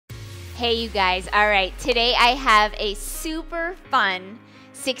Hey you guys, all right, today I have a super fun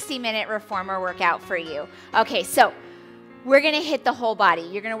 60-minute reformer workout for you. Okay, so we're gonna hit the whole body.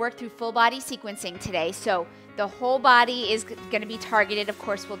 You're gonna work through full body sequencing today. So the whole body is gonna be targeted. Of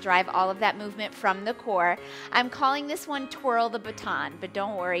course, we'll drive all of that movement from the core. I'm calling this one Twirl the Baton, but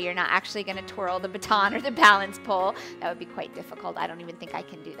don't worry, you're not actually gonna twirl the baton or the balance pole. That would be quite difficult. I don't even think I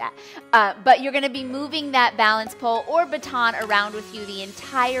can do that. But you're gonna be moving that balance pole or baton around with you the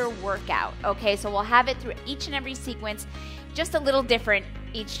entire workout, okay? So we'll have it through each and every sequence, just a little different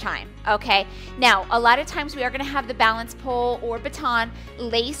each time, okay? Now, a lot of times we are gonna have the balance pole or baton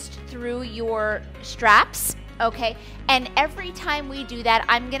laced through your straps, okay? And every time we do that,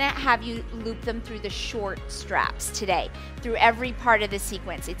 I'm gonna have you loop them through the short straps today, through every part of the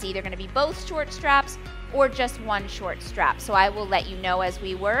sequence. It's either gonna be both short straps or just one short strap. So I will let you know as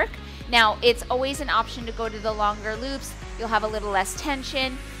we work. Now, it's always an option to go to the longer loops. You'll have a little less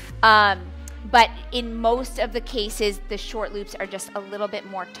tension. But in most of the cases, the short loops are just a little bit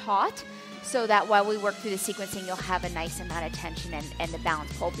more taut, so that while we work through the sequencing, you'll have a nice amount of tension and the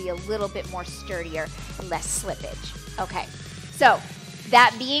balance pole be a little bit more sturdier and less slippage. Okay, so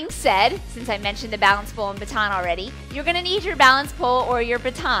that being said, since I mentioned the balance pole and baton already, you're gonna need your balance pole or your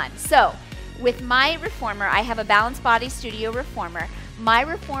baton. So with my reformer, I have a balancedbody studio reformer. My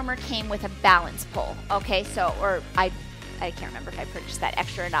reformer came with a balance pole, okay? So, or I can't remember if I purchased that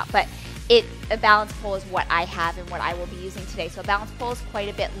extra or not, but a balance pole is what I have and what I will be using today. So a balance pole is quite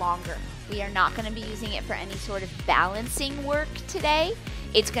a bit longer. We are not going to be using it for any sort of balancing work today.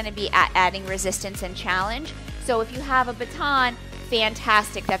 It's going to be adding resistance and challenge. So if you have a baton,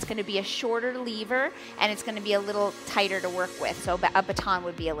 fantastic. That's going to be a shorter lever and it's going to be a little tighter to work with. So a baton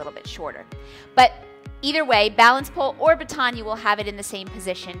would be a little bit shorter. But either way, balance pole or baton, you will have it in the same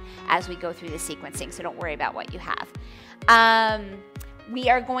position as we go through the sequencing. So don't worry about what you have. We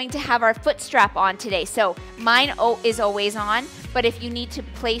are going to have our foot strap on today. So mine is always on, but if you need to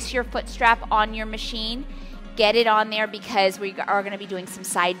place your foot strap on your machine, get it on there because we are going to be doing some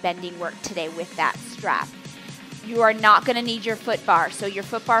side bending work today with that strap. You are not going to need your foot bar. So your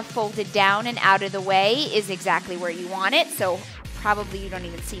foot bar folded down and out of the way is exactly where you want it. So probably you don't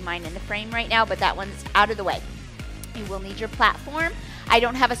even see mine in the frame right now, but that one's out of the way. You will need your platform. I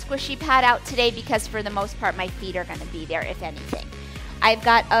don't have a squishy pad out today because for the most part my feet are going to be there if anything. I've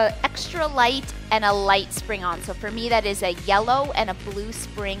got an extra light and a light spring on. So for me, that is a yellow and a blue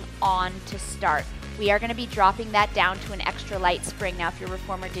spring on to start. We are going to be dropping that down to an extra light spring. Now, if your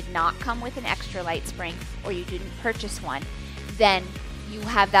reformer did not come with an extra light spring or you didn't purchase one, then you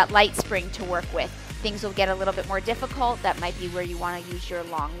have that light spring to work with. Things will get a little bit more difficult. That might be where you want to use your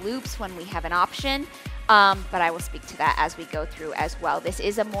long loops when we have an option. But I will speak to that as we go through as well. This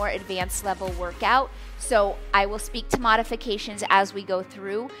is a more advanced level workout, so I will speak to modifications as we go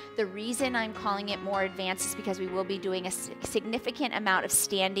through. The reason I'm calling it more advanced is because we will be doing a significant amount of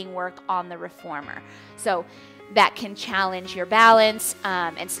standing work on the reformer. So that can challenge your balance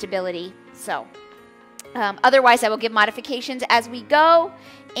and stability. So otherwise, I will give modifications as we go.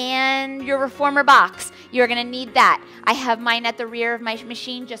 And your reformer box, you're going to need that. I have mine at the rear of my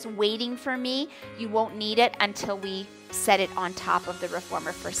machine just waiting for me. You won't need it until we set it on top of the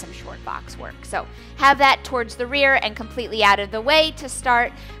reformer for some short box work. So have that towards the rear and completely out of the way to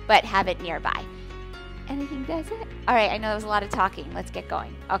start, but have it nearby. Anything does it? All right, I know there was a lot of talking. Let's get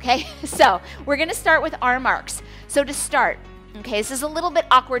going, okay? So we're going to start with arm arcs. So to start, okay, this is a little bit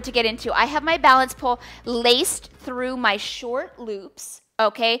awkward to get into. I have my balance pole laced through my short loops,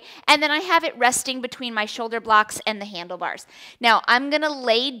 okay? And then I have it resting between my shoulder blocks and the handlebars. Now, I'm going to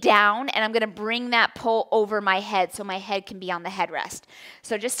lay down and I'm going to bring that pole over my head so my head can be on the headrest.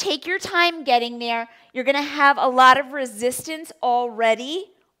 So just take your time getting there. You're going to have a lot of resistance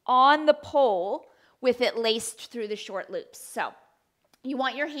already on the pole with it laced through the short loops. So you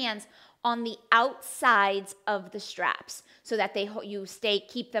want your hands on the outsides of the straps so that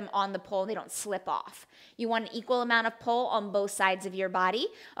keep them on the pole and they don't slip off. You want an equal amount of pull on both sides of your body.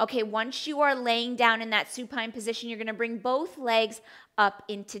 Okay, once you are laying down in that supine position, you're gonna bring both legs up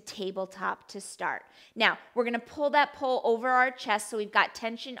into tabletop to start. Now, we're gonna pull that pole over our chest so we've got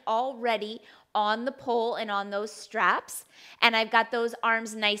tension already on the pole and on those straps. And I've got those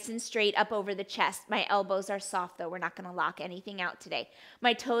arms nice and straight up over the chest. My elbows are soft though. We're not gonna lock anything out today.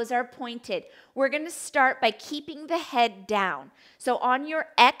 My toes are pointed. We're gonna start by keeping the head down. So on your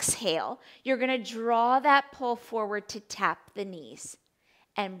exhale, you're gonna draw that pole forward to tap the knees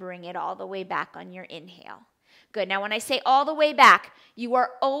and bring it all the way back on your inhale. Good. Now, when I say all the way back, you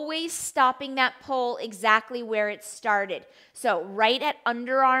are always stopping that pole exactly where it started. So right at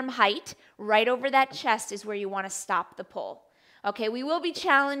underarm height, right over that chest is where you want to stop the pole. Okay, we will be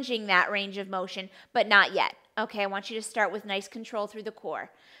challenging that range of motion, but not yet. Okay, I want you to start with nice control through the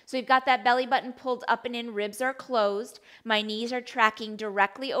core. So we've got that belly button pulled up and in, ribs are closed. My knees are tracking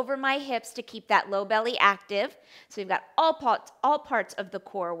directly over my hips to keep that low belly active. So we've got all parts of the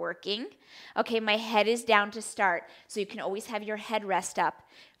core working. Okay, my head is down to start. So you can always have your head rest up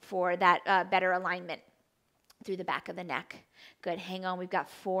for that better alignment through the back of the neck. Good, hang on, we've got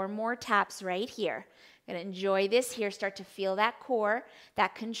 4 more taps right here. Gonna enjoy this here, start to feel that core,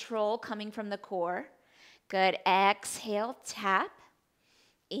 that control coming from the core. Good, exhale, tap.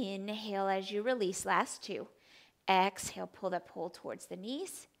 Inhale as you release, last 2. Exhale, pull that pole towards the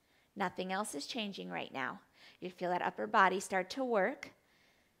knees. Nothing else is changing right now. You feel that upper body start to work.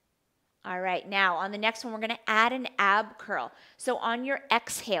 All right, now on the next one, we're gonna add an ab curl. So on your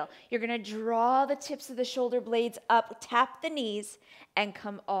exhale, you're gonna draw the tips of the shoulder blades up, tap the knees, and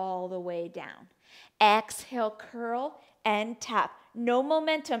come all the way down. Exhale, curl and tap. No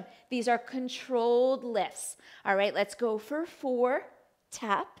momentum. These are controlled lifts. All right, let's go for 4.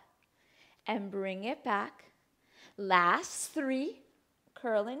 Tap and bring it back. Last 3,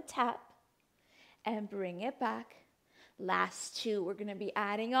 curl and tap and bring it back. Last 2, we're gonna be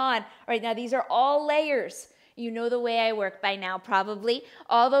adding on. All right, now these are all layers. You know the way I work by now, probably.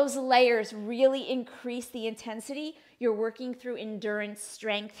 All those layers really increase the intensity. You're working through endurance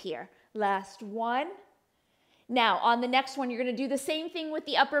strength here. Last 1. Now, on the next one, you're going to do the same thing with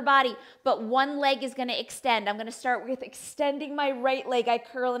the upper body, but one leg is going to extend. I'm going to start with extending my right leg. I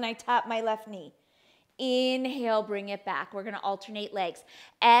curl and I tap my left knee. Inhale, bring it back. We're going to alternate legs.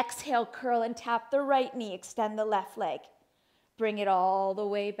 Exhale, curl and tap the right knee. Extend the left leg. Bring it all the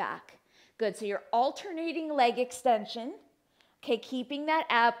way back. Good, so you're alternating leg extension. Okay, keeping that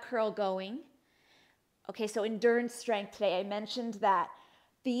ab curl going. Okay, so endurance strength today, I mentioned that.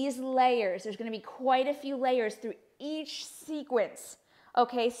 These layers, there's going to be quite a few layers through each sequence.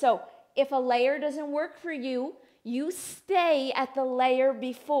 Okay, so if a layer doesn't work for you, you stay at the layer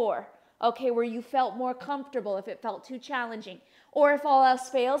before, okay, where you felt more comfortable if it felt too challenging. Or if all else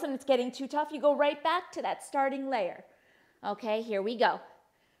fails and it's getting too tough, you go right back to that starting layer. Okay, here we go.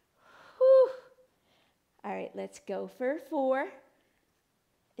 Whew. All right, let's go for 4.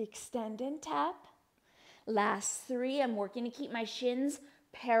 Extend and tap. Last 3, I'm working to keep my shins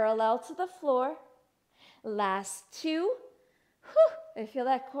parallel to the floor. Last 2. Whew, I feel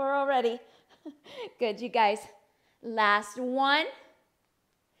that core already. Good, you guys. Last 1.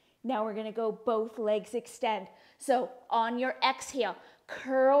 Now we're going to go both legs extend. So on your exhale,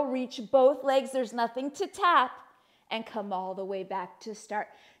 curl, reach both legs. There's nothing to tap. And come all the way back to start.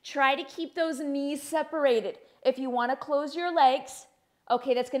 Try to keep those knees separated. If you want to close your legs,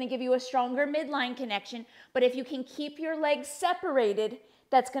 okay, that's going to give you a stronger midline connection. But if you can keep your legs separated,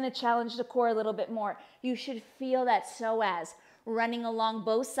 that's going to challenge the core a little bit more. You should feel that psoas running along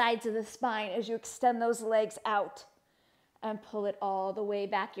both sides of the spine as you extend those legs out. And pull it all the way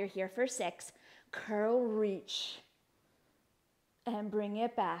back. You're here for 6. Curl, reach. And bring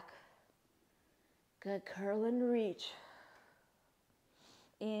it back. Good, curl and reach.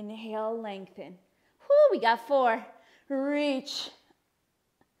 Inhale, lengthen. Whoo, we got 4. Reach.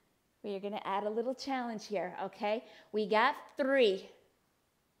 We are going to add a little challenge here, okay? We got 3.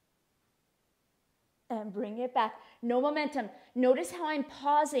 And bring it back. No momentum. Notice how I'm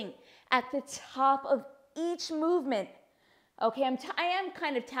pausing at the top of each movement. Okay, I am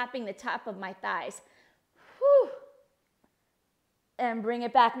kind of tapping the top of my thighs. Whew. And bring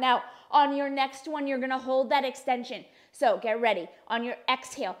it back. Now, on your next one, you're going to hold that extension. So get ready. On your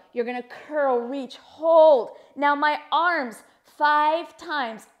exhale, you're going to curl, reach, hold. Now my arms 5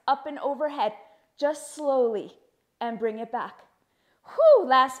 times up and overhead, just slowly, and bring it back. Whew,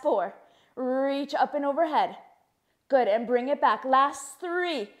 last 4. Reach up and overhead. Good, and bring it back. Last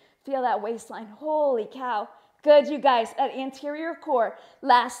 3. Feel that waistline. Holy cow. Good, you guys, at anterior core.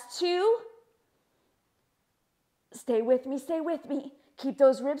 Last 2. Stay with me, stay with me. Keep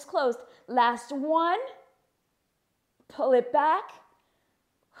those ribs closed. Last 1. Pull it back.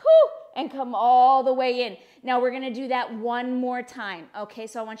 Whew, and come all the way in. Now we're going to do that one more time. Okay,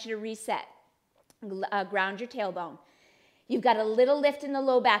 so I want you to reset. Ground your tailbone. You've got a little lift in the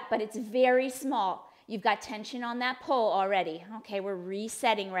low back, but it's very small. You've got tension on that pole already. Okay, we're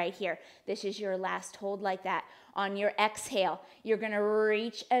resetting right here. This is your last hold like that. On your exhale, you're going to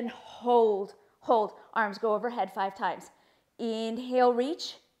reach and hold. Hold. Arms go overhead 5 times. Inhale,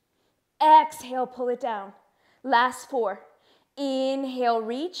 reach. Exhale, pull it down. Last 4. Inhale,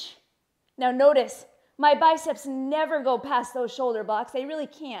 reach. Now notice, my biceps never go past those shoulder blocks. They really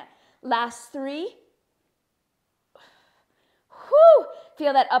can't. Last 3. Whew.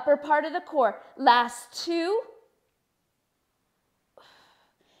 Feel that upper part of the core. Last 2.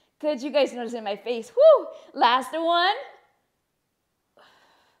 Good, you guys notice in my face. Woo! Last one.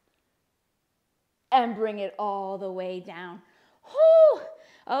 And bring it all the way down. Woo!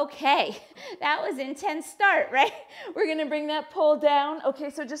 Okay, that was an intense start, right? We're gonna bring that pole down. Okay,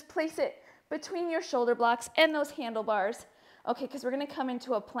 so just place it between your shoulder blocks and those handlebars. Okay, because we're gonna come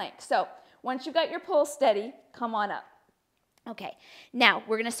into a plank. So once you got your pole steady, come on up. Okay, now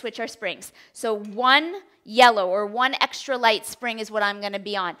we're gonna switch our springs. So one yellow or one extra light spring is what I'm gonna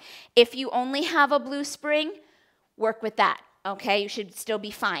be on. If you only have a blue spring, work with that, okay? You should still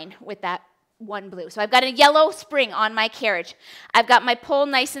be fine with that one blue. So I've got a yellow spring on my carriage. I've got my pole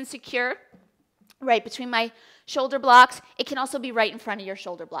nice and secure right between my shoulder blocks. It can also be right in front of your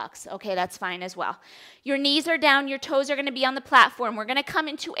shoulder blocks. Okay, that's fine as well. Your knees are down, your toes are gonna be on the platform. We're gonna come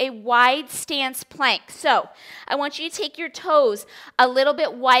into a wide stance plank. So I want you to take your toes a little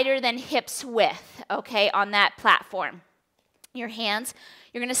bit wider than hips width, okay, on that platform. Your hands,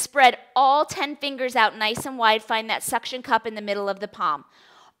 you're gonna spread all 10 fingers out nice and wide. Find that suction cup in the middle of the palm.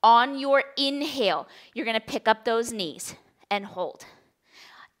 On your inhale, you're gonna pick up those knees and hold.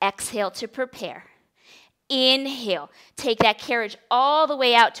 Exhale to prepare. Inhale, take that carriage all the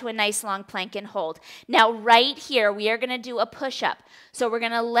way out to a nice long plank and hold. Now right here, we are gonna do a push-up. So we're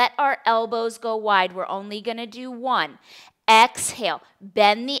gonna let our elbows go wide. We're only gonna do one. Exhale,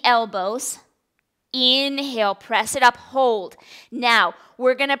 bend the elbows. Inhale, press it up, hold. Now,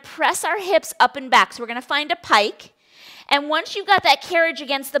 we're gonna press our hips up and back. So we're gonna find a pike. And once you've got that carriage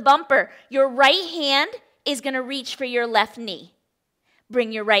against the bumper, your right hand is gonna reach for your left knee.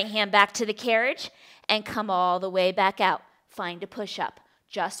 Bring your right hand back to the carriage and come all the way back out. Find a push-up,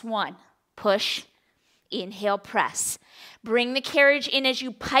 just one. Push, inhale, press. Bring the carriage in as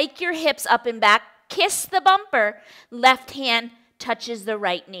you pike your hips up and back. Kiss the bumper, left hand touches the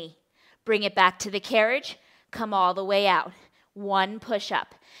right knee. Bring it back to the carriage, come all the way out. One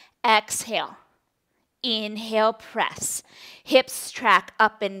push-up, exhale. Inhale, press. Hips track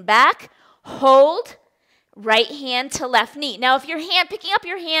up and back. Hold. Right hand to left knee. Now, if your hand, picking up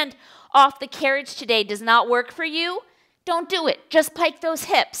your hand off the carriage today does not work for you, don't do it. Just pike those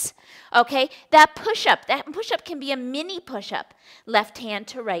hips, okay? That push-up can be a mini push-up. Left hand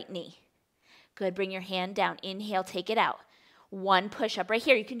to right knee. Good, bring your hand down. Inhale, take it out. One push-up. Right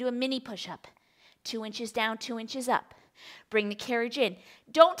here, you can do a mini push-up. 2 inches down, 2 inches up. Bring the carriage in.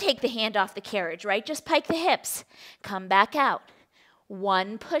 Don't take the hand off the carriage, right? Just pike the hips. Come back out.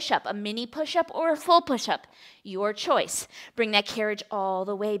 One push-up, a mini push-up or a full push-up, your choice. Bring that carriage all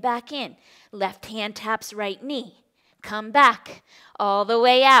the way back in. Left hand taps right knee. Come back all the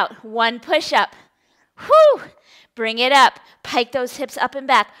way out. One push-up. Whew! Bring it up. Pike those hips up and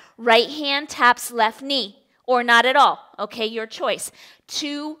back. Right hand taps left knee or not at all. Okay, your choice.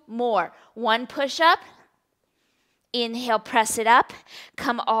 2 more. One push-up. Inhale, press it up.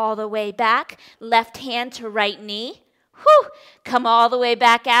 Come all the way back. Left hand to right knee. Whew. Come all the way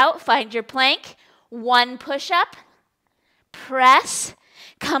back out. Find your plank. One push-up. Press.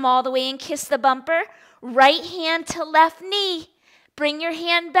 Come all the way and kiss the bumper. Right hand to left knee. Bring your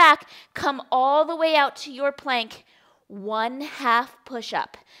hand back. Come all the way out to your plank. 1/2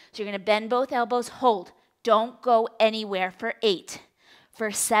 push-up. So you're going to bend both elbows. Hold. Don't go anywhere for 8.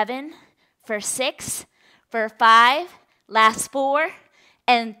 For 7. For 6. For 5, last 4,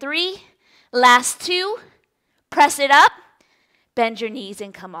 and 3, last 2. Press it up, bend your knees,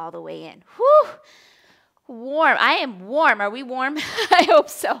 and come all the way in. Whew, warm. I am warm. Are we warm? I hope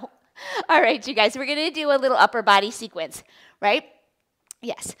so. All right, you guys, we're going to do a little upper body sequence, right?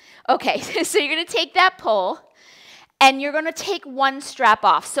 Yes. Okay, so you're going to take that pole, and you're going to take one strap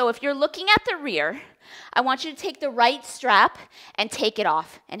off. So if you're looking at the rear, I want you to take the right strap and take it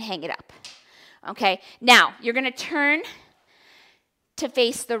off and hang it up. Okay, now you're going to turn to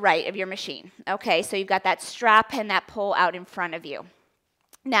face the right of your machine. Okay, so you've got that strap and that pole out in front of you.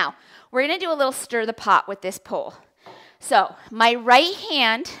 Now, we're going to do a little stir the pot with this pole. So my right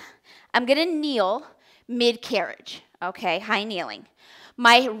hand, I'm going to kneel mid-carriage, okay, high kneeling.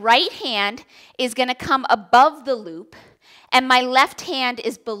 My right hand is going to come above the loop, and my left hand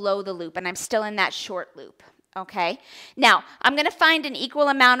is below the loop, and I'm still in that short loop, okay? Now, I'm going to find an equal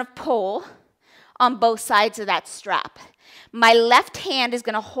amount of pole on both sides of that strap. My left hand is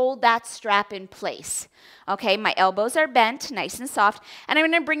going to hold that strap in place. Okay, my elbows are bent, nice and soft, and I'm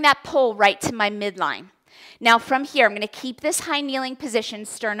going to bring that pole right to my midline. Now from here, I'm going to keep this high kneeling position,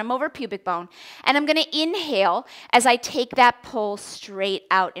 sternum over pubic bone, and I'm going to inhale as I take that pole straight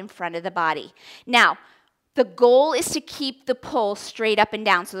out in front of the body. Now, the goal is to keep the pole straight up and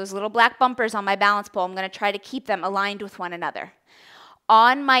down. So those little black bumpers on my balance pole, I'm going to try to keep them aligned with one another.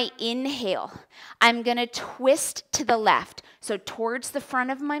 On my inhale, I'm going to twist to the left. So towards the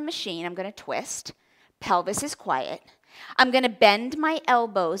front of my machine, I'm going to twist. Pelvis is quiet. I'm going to bend my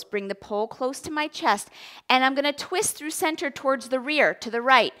elbows, bring the pole close to my chest, and I'm going to twist through center towards the rear, to the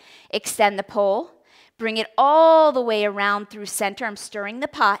right. Extend the pole, bring it all the way around through center. I'm stirring the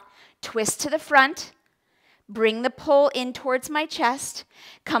pot. Twist to the front, bring the pole in towards my chest,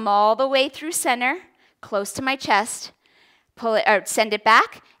 come all the way through center, close to my chest, pull it, or send it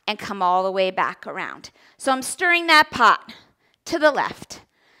back, and come all the way back around. So I'm stirring that pot to the left,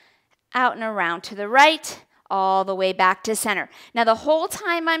 out and around to the right, all the way back to center. Now the whole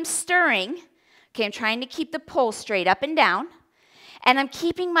time I'm stirring, okay, I'm trying to keep the pole straight up and down, and I'm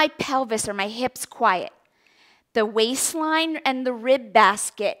keeping my pelvis or my hips quiet. The waistline and the rib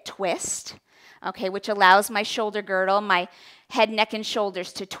basket twist, okay, which allows my shoulder girdle, my head, neck, and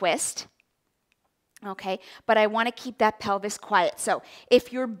shoulders to twist. Okay, but I want to keep that pelvis quiet. So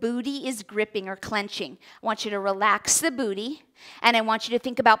if your booty is gripping or clenching, I want you to relax the booty, and I want you to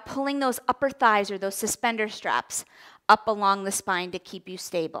think about pulling those upper thighs or those suspender straps up along the spine to keep you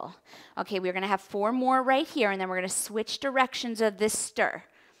stable. Okay, we're going to have 4 more right here, and then we're going to switch directions of this stir.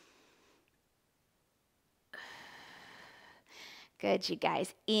 Good, you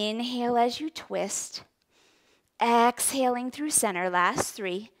guys. Inhale as you twist. Exhaling through center. Last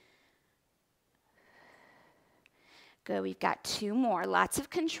 3. Good, we've got 2 more. Lots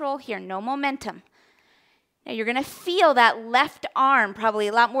of control here, no momentum. Now you're going to feel that left arm probably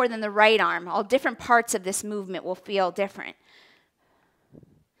a lot more than the right arm. All different parts of this movement will feel different.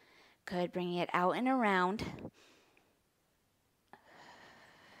 Good, bringing it out and around.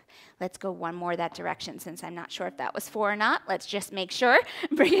 Let's go 1 more that direction since I'm not sure if that was 4 or not. Let's just make sure.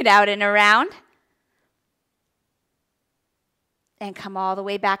 Bring it out and around. And come all the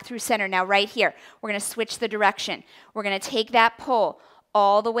way back through center. Now right here, we're going to switch the direction. We're going to take that pole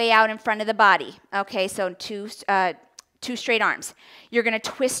all the way out in front of the body. Okay, so two straight arms. You're going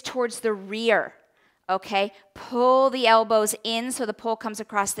to twist towards the rear. Okay, pull the elbows in so the pole comes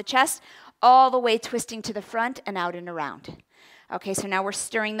across the chest, all the way twisting to the front and out and around. Okay, so now we're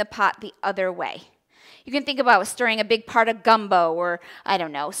stirring the pot the other way. You can think about stirring a big part of gumbo or, I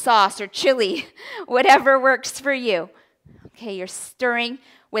don't know, sauce or chili, whatever works for you. Okay, you're stirring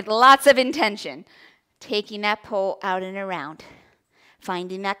with lots of intention, taking that pole out and around,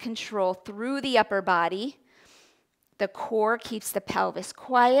 finding that control through the upper body. The core keeps the pelvis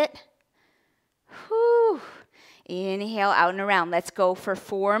quiet. Whew. Inhale, out and around. Let's go for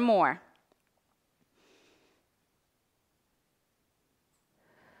 4 more.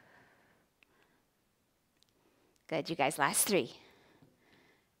 Good, you guys, last 3.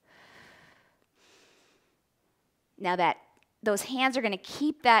 Now those hands are going to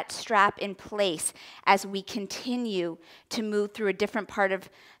keep that strap in place as we continue to move through a different part of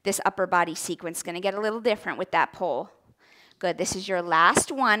this upper body sequence. It's going to get a little different with that pole. Good, this is your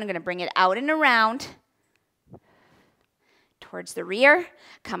last one. I'm going to bring it out and around towards the rear.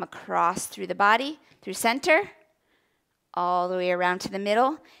 Come across through the body, through center, all the way around to the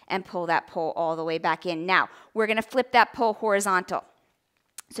middle, and pull that pole all the way back in. Now, we're going to flip that pole horizontal.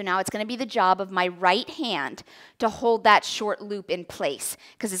 So now it's going to be the job of my right hand to hold that short loop in place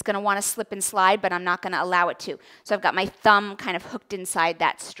because it's going to want to slip and slide, but I'm not going to allow it to. So I've got my thumb kind of hooked inside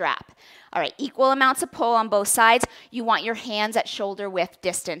that strap. All right, equal amounts of pull on both sides. You want your hands at shoulder width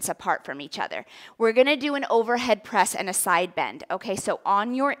distance apart from each other. We're going to do an overhead press and a side bend. Okay, so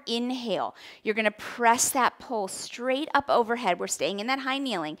on your inhale, you're going to press that pole straight up overhead. We're staying in that high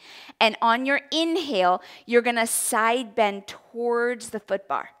kneeling. And on your inhale, you're going to side bend towards the foot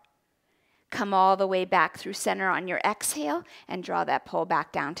bar. Come all the way back through center on your exhale and draw that pole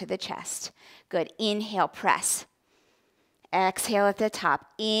back down to the chest. Good. Inhale, press. Exhale at the top.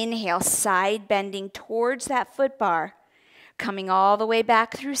 Inhale, side bending towards that foot bar, coming all the way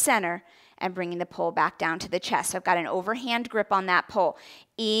back through center and bringing the pole back down to the chest. So I've got an overhand grip on that pole.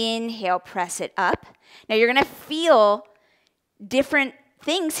 Inhale, press it up. Now you're going to feel different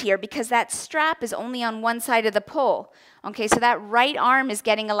things here because that strap is only on one side of the pole. Okay, so that right arm is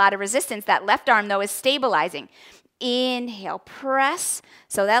getting a lot of resistance. That left arm, though, is stabilizing. Inhale, press.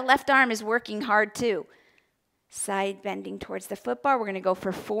 So that left arm is working hard, too. Side bending towards the foot bar. We're going to go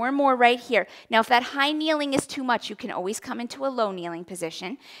for 4 more right here. Now, if that high kneeling is too much, you can always come into a low kneeling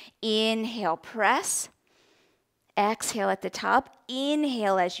position. Inhale, press. Exhale at the top.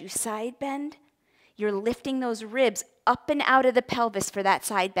 Inhale as you side bend. You're lifting those ribs up and out of the pelvis for that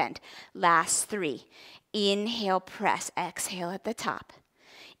side bend. Last 3. Inhale, press. Exhale at the top.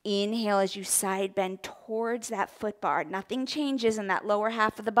 Inhale as you side bend towards that foot bar. Nothing changes in that lower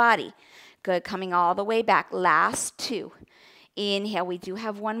half of the body. Good, coming all the way back. Last 2. Inhale. We do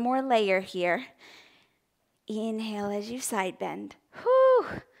have one more layer here. Inhale as you side bend. Whew.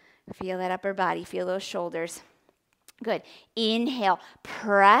 Feel that upper body. Feel those shoulders. Good. Inhale.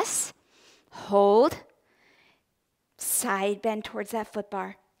 Press. Hold. Side bend towards that foot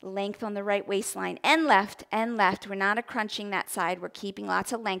bar. Length on the right waistline. And left. And left. We're not crunching that side. We're keeping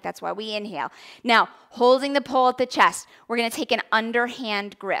lots of length. That's why we inhale. Now, holding the pole at the chest. We're going to take an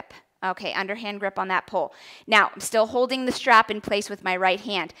underhand grip. Okay, underhand grip on that pole. Now, I'm still holding the strap in place with my right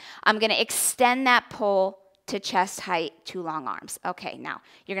hand. I'm going to extend that pole to chest height, 2 long arms. Okay, now,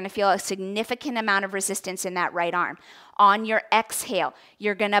 you're going to feel a significant amount of resistance in that right arm. On your exhale,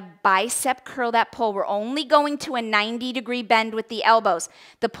 you're going to bicep curl that pole. We're only going to a 90-degree bend with the elbows.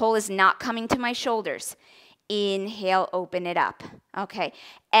 The pole is not coming to my shoulders. Inhale, open it up. Okay,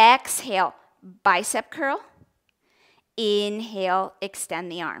 exhale, bicep curl. Inhale,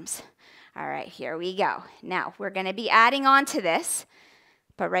 extend the arms. All right, here we go. Now, we're going to be adding on to this,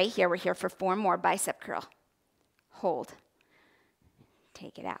 but right here, we're here for 4 more bicep curl. Hold.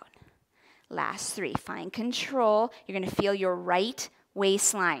 Take it out. Last 3. Find control. You're going to feel your right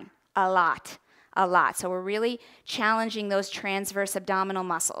waistline a lot. So we're really challenging those transverse abdominal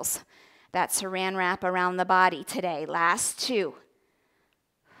muscles. That saran wrap around the body today. Last 2.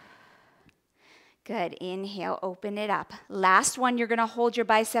 Good. Inhale, open it up. Last one, you're going to hold your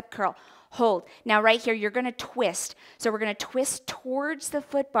bicep curl. Hold. Now right here, you're going to twist. So we're going to twist towards the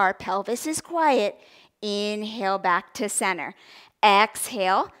foot bar. Pelvis is quiet. Inhale, back to center.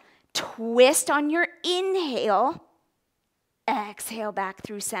 Exhale, twist on your inhale. Exhale, back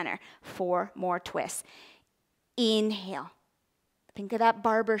through center. 4 more twists. Inhale. Think of that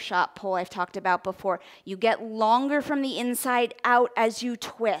barbershop pole I've talked about before. You get longer from the inside out as you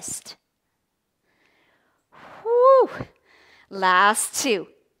twist. Whew. Last 2.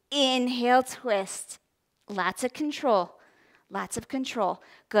 Inhale, twist. Lots of control. Lots of control.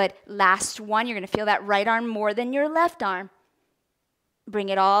 Good. Last one. You're going to feel that right arm more than your left arm. Bring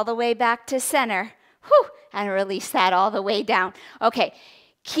it all the way back to center. Whew. And release that all the way down. Okay.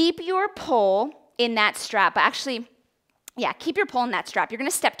 Keep your pole in that strap. Actually, yeah, keep your pole in that strap. You're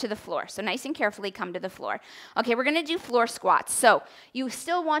going to step to the floor. So nice and carefully come to the floor. Okay, we're going to do floor squats. So you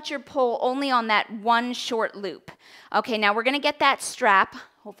still want your pole only on that one short loop. Okay, now we're going to get that strap.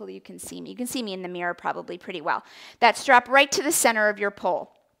 Hopefully you can see me. You can see me in the mirror probably pretty well. That strap right to the center of your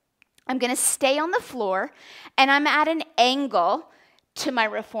pole. I'm going to stay on the floor, and I'm at an angle to my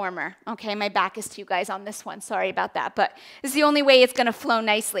reformer. Okay, my back is to you guys on this one. Sorry about that, but this is the only way it's going to flow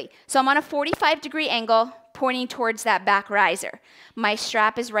nicely. So I'm on a 45-degree angle, pointing towards that back riser. My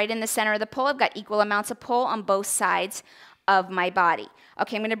strap is right in the center of the pole. I've got equal amounts of pull on both sides of my body.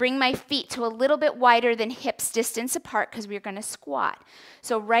 Okay, I'm going to bring my feet to a little bit wider than hips distance apart because we're going to squat.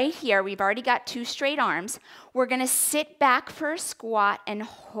 So right here, we've already got 2 straight arms. We're going to sit back for a squat and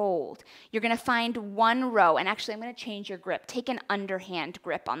hold. You're going to find 1 row, and actually I'm going to change your grip. Take an underhand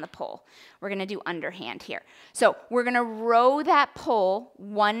grip on the pole. We're going to do underhand here. So we're going to row that pole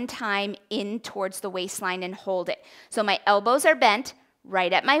 1 time in towards the waistline and hold it. So my elbows are bent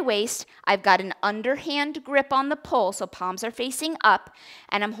right at my waist. I've got an underhand grip on the pole, so palms are facing up,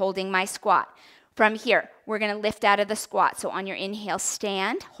 and I'm holding my squat. From here, we're going to lift out of the squat. So on your inhale,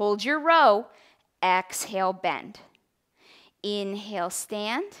 stand, hold your row, exhale, bend. Inhale,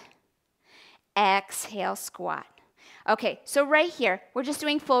 stand, exhale, squat. Okay, so right here, we're just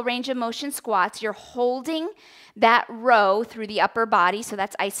doing full range of motion squats. You're holding that row through the upper body, so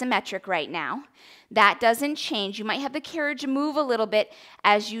that's isometric right now. That doesn't change. You might have the carriage move a little bit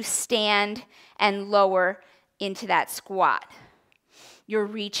as you stand and lower into that squat. You're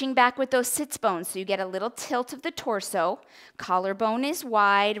reaching back with those sits bones, so you get a little tilt of the torso. Collarbone is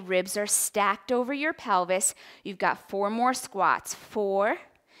wide. Ribs are stacked over your pelvis. You've got 4 more squats. 4.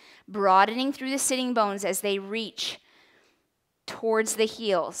 Broadening through the sitting bones as they reach towards the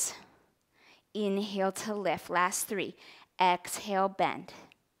heels. Inhale to lift. Last 3. Exhale, bend.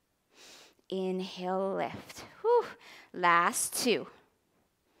 Inhale, lift. Whew. Last 2.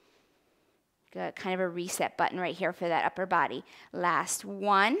 Good. Kind of a reset button right here for that upper body. Last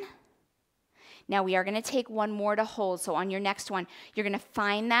 1. Now we are going to take 1 more to hold. So on your next one, you're going to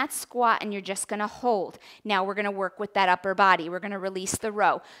find that squat and you're just going to hold. Now we're going to work with that upper body. We're going to release the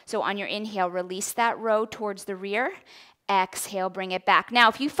row. So on your inhale, release that row towards the rear. Exhale, bring it back. Now,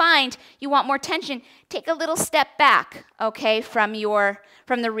 if you find you want more tension, take a little step back, okay, from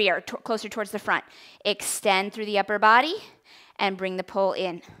the rear, closer towards the front. Extend through the upper body and bring the pull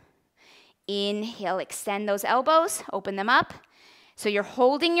in. Inhale, extend those elbows, open them up. So you're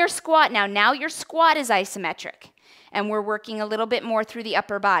holding your squat now. Now your squat is isometric, and we're working a little bit more through the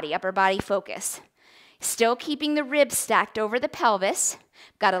upper body focus. Still keeping the ribs stacked over the pelvis.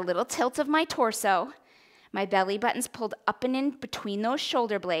 Got a little tilt of my torso. My belly button's pulled up and in between those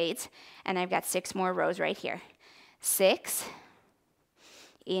shoulder blades. And I've got 6 more rows right here. 6.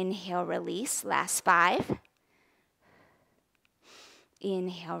 Inhale, release. Last 5.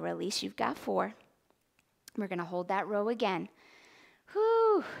 Inhale, release. You've got 4. We're going to hold that row again.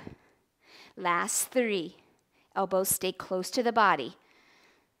 Whew. Last 3. Elbows stay close to the body.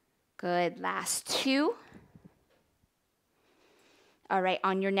 Good. Last 2. All right,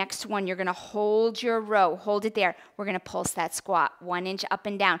 on your next one, you're going to hold your row. Hold it there. We're going to pulse that squat 1 inch up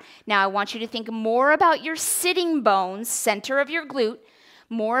and down. Now, I want you to think more about your sitting bones, center of your glute,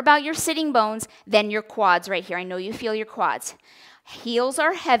 more about your sitting bones than your quads right here. I know you feel your quads. Heels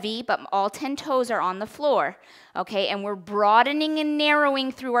are heavy, but all 10 toes are on the floor, okay? And we're broadening and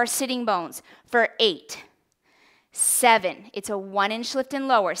narrowing through our sitting bones for 8, 7. It's a 1 inch lift and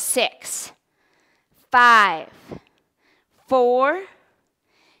lower. 6, 5, 4,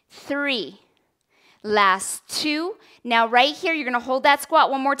 3. Last 2. Now right here, you're going to hold that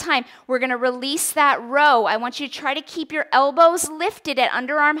squat one more time. We're going to release that row. I want you to try to keep your elbows lifted at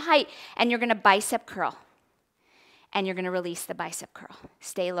underarm height, and you're going to bicep curl. And you're going to release the bicep curl.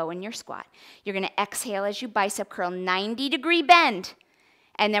 Stay low in your squat. You're going to exhale as you bicep curl, 90-degree bend.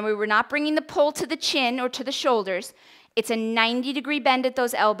 And then we were not bringing the pull to the chin or to the shoulders. It's a 90-degree bend at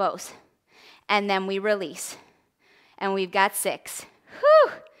those elbows. And then we release. And we've got 6.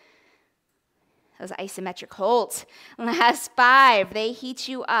 Whew. Those isometric holds. Last 5. They heat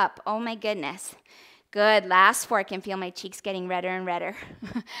you up. Oh my goodness. Good. Last 4. I can feel my cheeks getting redder and redder.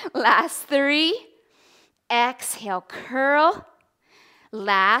 Last 3. Exhale, curl.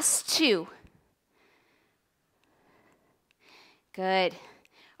 Last 2. Good.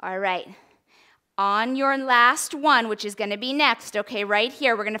 All right. On your last one, which is going to be next, okay, right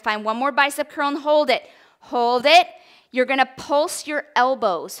here, we're going to find one more bicep curl and hold it. Hold it. You're going to pulse your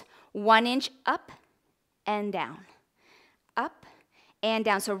elbows 1 inch up and down. Up and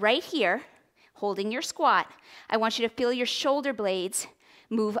down. So right here, holding your squat, I want you to feel your shoulder blades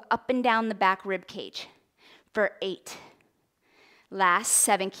move up and down the back rib cage. For 8. Last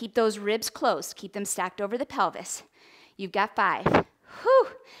 7. Keep those ribs closed. Keep them stacked over the pelvis. You've got 5. Whew.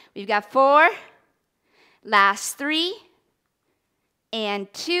 We've got 4. Last 3.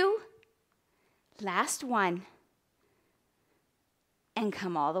 And 2. Last 1. And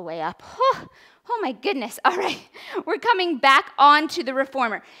come all the way up. Oh my goodness. All right. We're coming back onto the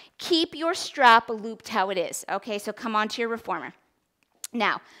reformer. Keep your strap looped how it is. Okay, so come onto your reformer.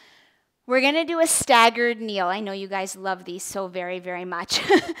 Now, we're going to do a staggered kneel. I know you guys love these so very, very much.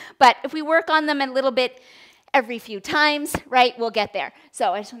 But if we work on them a little bit every few times, right, we'll get there.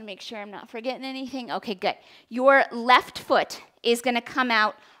 So I just want to make sure I'm not forgetting anything. Okay, good. Your left foot is going to come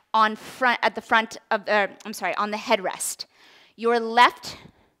out on at the front of on the headrest. Your left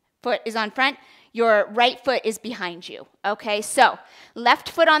foot is on front. Your right foot is behind you. Okay, so left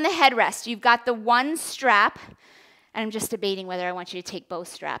foot on the headrest. You've got the one strap. And I'm just debating whether I want you to take both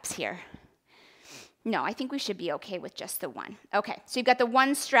straps here. No, I think we should be okay with just the one. Okay, so you've got the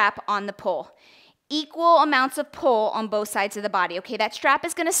one strap on the pole. Equal amounts of pull on both sides of the body. Okay, that strap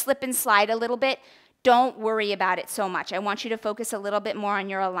is going to slip and slide a little bit. Don't worry about it so much. I want you to focus a little bit more on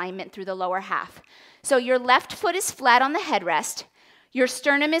your alignment through the lower half. So your left foot is flat on the headrest. Your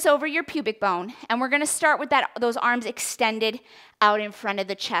sternum is over your pubic bone. And we're going to start with those arms extended out in front of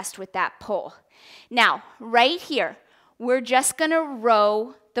the chest with that pull. Now, right here, we're just going to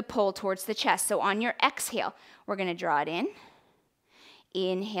row the pull towards the chest. So on your exhale, we're going to draw it in.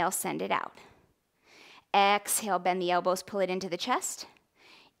 Inhale, send it out. Exhale, bend the elbows, pull it into the chest.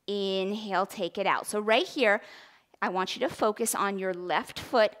 Inhale, take it out. So right here, I want you to focus on your left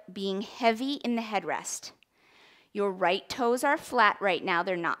foot being heavy in the headrest. Your right toes are flat right now.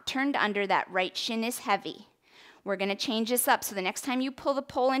 They're not turned under. That right shin is heavy. We're going to change this up. So the next time you pull the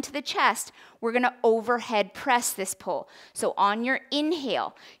pole into the chest, we're going to overhead press this pole. So on your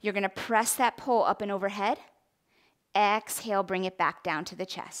inhale, you're going to press that pole up and overhead. Exhale, bring it back down to the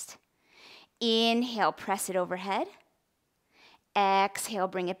chest. Inhale, press it overhead. Exhale,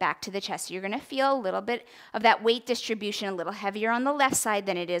 bring it back to the chest. So you're going to feel a little bit of that weight distribution, a little heavier on the left side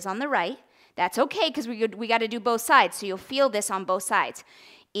than it is on the right. That's okay because we got to do both sides. So you'll feel this on both sides.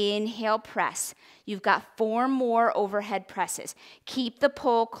 Inhale, press. You've got 4 more overhead presses. Keep the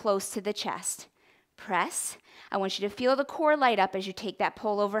pole close to the chest. Press. I want you to feel the core light up as you take that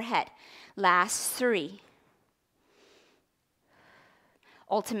pole overhead. Last 3.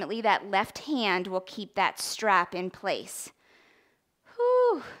 Ultimately, that left hand will keep that strap in place.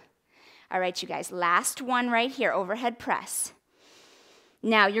 Whew. All right, you guys, last one right here, overhead press.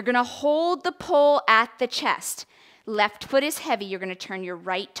 Now you're going to hold the pole at the chest. Left foot is heavy. You're going to turn your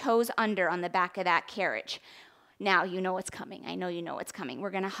right toes under on the back of that carriage. Now you know what's coming. I know you know what's coming. We're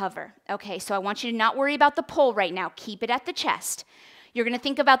going to hover. Okay, so I want you to not worry about the pole right now. Keep it at the chest. You're going to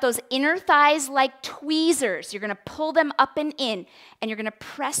think about those inner thighs like tweezers. You're going to pull them up and in, and you're going to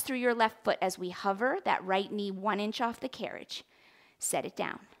press through your left foot as we hover that right knee 1 inch off the carriage. Set it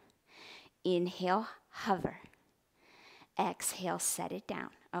down. Inhale, hover. Exhale, set it down.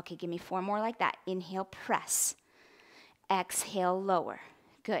 Okay, give me 4 more like that. Inhale, press. Exhale, lower.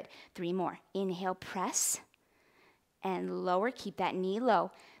 Good. 3 more. Inhale, press. And lower. Keep that knee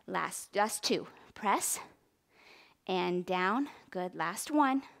low. Just 2. Press. And down. Good. Last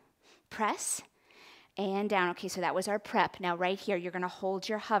 1. Press. And down. Okay, so that was our prep. Now right here, you're going to hold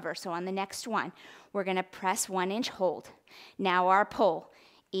your hover. So on the next one, we're going to press 1 inch, hold. Now our pull.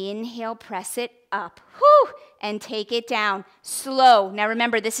 Inhale, press it up. Whew, and take it down. Slow. Now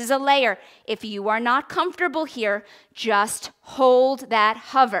remember, this is a layer. If you are not comfortable here, just hold that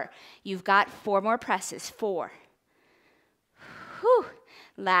hover. You've got 4 more presses. 4. Whew.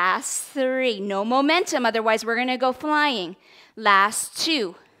 Last 3. No momentum, otherwise we're going to go flying. Last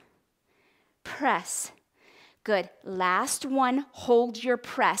 2. Press. Good. Last 1. Hold your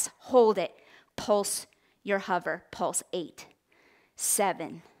press. Hold it. Pulse your hover. Pulse. 8.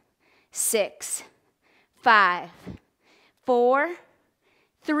 7, 6, 5, 4,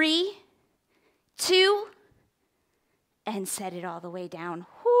 3, 2, and set it all the way down.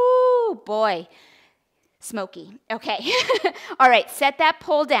 Whoo, boy, smoky. Okay, all right, set that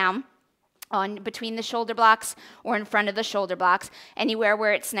pole down on between the shoulder blocks or in front of the shoulder blocks, anywhere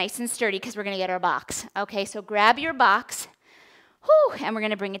where it's nice and sturdy because we're going to get our box. Okay, so grab your box, whoo, and we're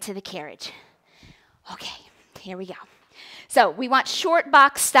going to bring it to the carriage. Okay, here we go. So we want short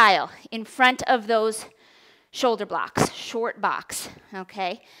box style in front of those shoulder blocks, short box,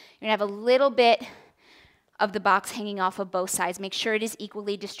 okay? You're gonna have a little bit of the box hanging off of both sides. Make sure it is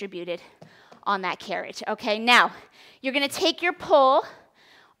equally distributed on that carriage, okay? Now, you're gonna take your pole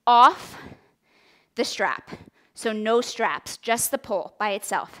off the strap. So no straps, just the pole by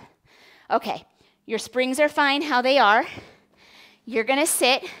itself. Okay, your springs are fine how they are. You're gonna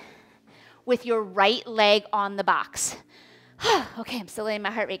sit with your right leg on the box. Okay, I'm still letting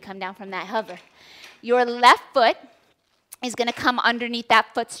my heart rate come down from that hover. Your left foot is going to come underneath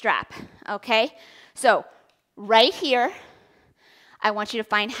that foot strap, okay? So right here, I want you to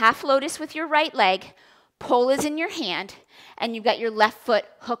find half lotus with your right leg, pole is in your hand, and you've got your left foot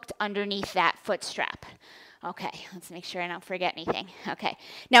hooked underneath that foot strap. Okay, let's make sure I don't forget anything. Okay,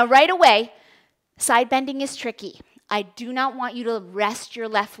 now right away, side bending is tricky. I do not want you to rest your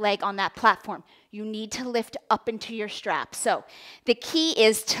left leg on that platform. You need to lift up into your strap. So the key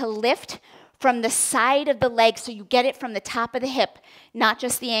is to lift from the side of the leg so you get it from the top of the hip, not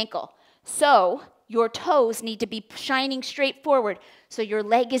just the ankle. So your toes need to be shining straight forward so your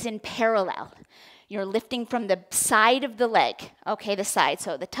leg is in parallel. You're lifting from the side of the leg, okay, the side.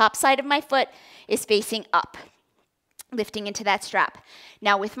 So the top side of my foot is facing up, lifting into that strap.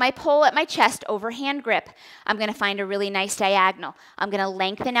 Now with my pole at my chest, overhand grip, I'm going to find a really nice diagonal. I'm going to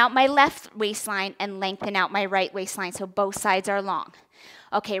lengthen out my left waistline and lengthen out my right waistline so both sides are long.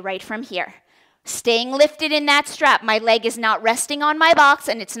 Okay, right from here. Staying lifted in that strap. My leg is not resting on my box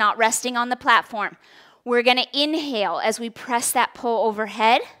and it's not resting on the platform. We're going to inhale as we press that pole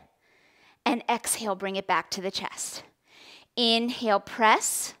overhead and exhale, bring it back to the chest. Inhale,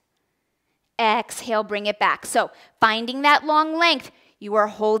 press. Exhale, bring it back. So finding that long length, you are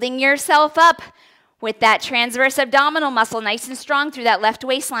holding yourself up with that transverse abdominal muscle nice and strong through that left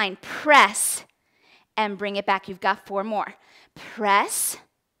waistline. Press and bring it back. You've got 4 more. Press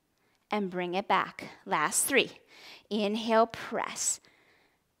and bring it back. Last 3. Inhale, press.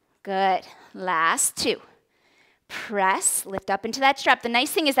 Good. Last 2. Press, lift up into that strap. The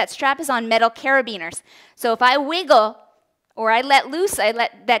nice thing is that strap is on metal carabiners. So if I wiggle or I let loose, I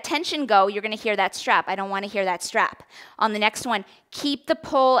let that tension go, you're going to hear that strap. I don't want to hear that strap. On the next one, keep the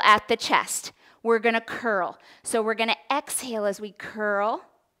pole at the chest. We're going to curl. So we're going to exhale as we curl.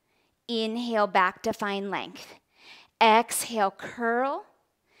 Inhale back to find length. Exhale, curl.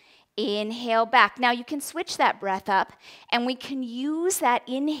 Inhale back. Now you can switch that breath up and we can use that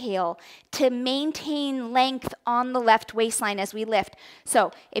inhale to maintain length on the left waistline as we lift.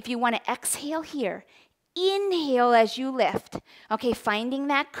 So if you want to exhale here, inhale as you lift. Okay, finding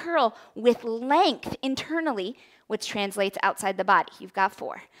that curl with length internally, which translates outside the body. You've got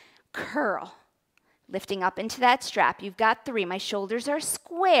 4. Curl. Lifting up into that strap. You've got 3. My shoulders are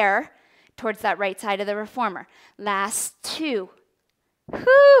square towards that right side of the reformer. Last 2.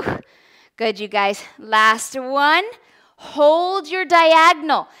 Whew. Good, you guys. Last 1. Hold your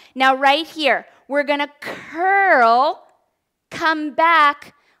diagonal. Now right here, we're going to curl, come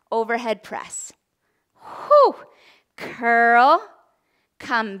back, overhead press. Whew. Curl,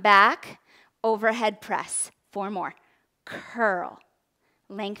 come back, overhead press. 4 more. Curl,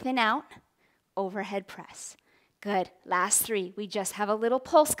 lengthen out, overhead press. Good. Last 3. We just have a little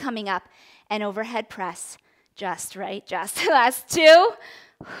pulse coming up and overhead press. Just right. Just. Last 2.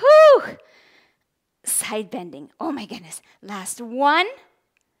 Whew. Side bending. Oh my goodness. Last 1.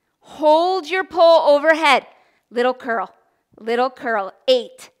 Hold your pull overhead. Little curl. Little curl.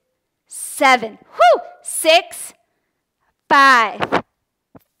 8, 7. Whew. 6, 5,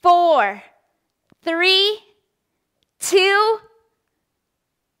 4, 3, 2,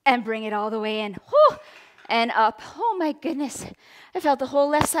 and bring it all the way in. Whew. And up. Oh my goodness. I felt the whole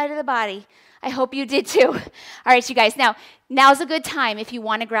left side of the body. I hope you did too. All right, you guys. Now's a good time if you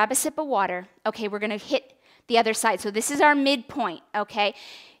want to grab a sip of water. Okay, we're going to hit the other side. So this is our midpoint, okay?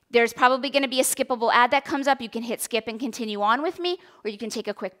 There's probably going to be a skippable ad that comes up. You can hit skip and continue on with me, or you can take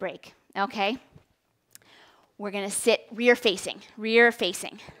a quick break, okay? We're going to sit rear facing, rear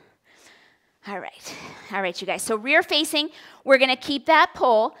facing. All right, you guys. So rear facing, we're going to keep that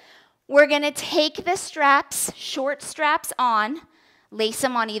pull. We're going to take the straps, short straps on, lace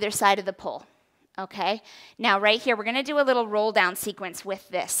them on either side of the pull, okay? Now right here, we're going to do a little roll down sequence with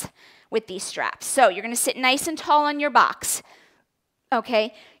these straps. So you're going to sit nice and tall on your box,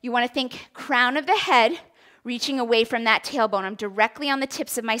 okay? You want to think crown of the head, reaching away from that tailbone. I'm directly on the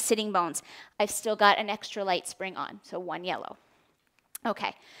tips of my sitting bones. I've still got an extra light spring on, so 1 yellow.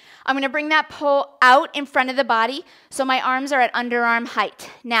 Okay, I'm going to bring that pull out in front of the body so my arms are at underarm height.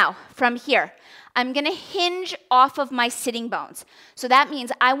 Now, from here, I'm going to hinge off of my sitting bones. So that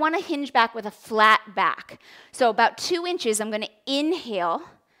means I want to hinge back with a flat back. So about 2 inches, I'm going to inhale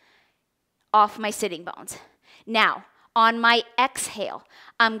off my sitting bones. Now, on my exhale,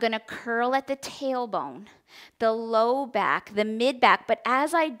 I'm going to curl at the tailbone, the low back, the mid back. But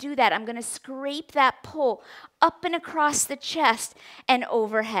as I do that, I'm going to scrape that pull up and across the chest and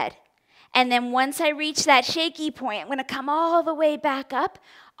overhead. And then once I reach that shaky point, I'm going to come all the way back up.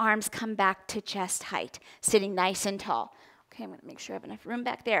 Arms come back to chest height, sitting nice and tall. Okay, I'm going to make sure I have enough room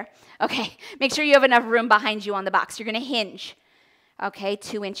back there. Okay, make sure you have enough room behind you on the box. You're going to hinge. Okay,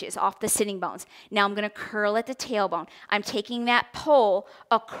 2 inches off the sitting bones. Now I'm going to curl at the tailbone. I'm taking that pull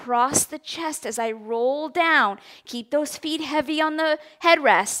across the chest as I roll down. Keep those feet heavy on the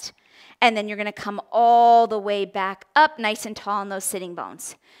headrest. And then you're going to come all the way back up nice and tall on those sitting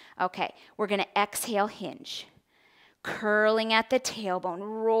bones. Okay, we're going to exhale, hinge. Curling at the tailbone,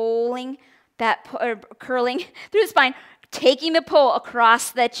 rolling that, curling through the spine, taking the pull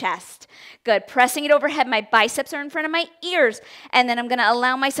across the chest. Good. Pressing it overhead. My biceps are in front of my ears. And then I'm going to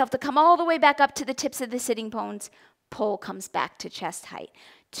allow myself to come all the way back up to the tips of the sitting bones. Pull comes back to chest height.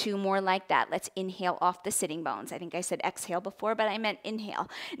 2 more like that. Let's inhale off the sitting bones. I think I said exhale before, but I meant inhale.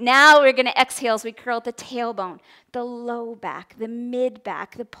 Now we're going to exhale as we curl at the tailbone, the low back, the mid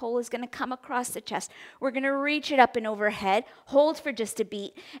back. The pull is going to come across the chest. We're going to reach it up and overhead, hold for just a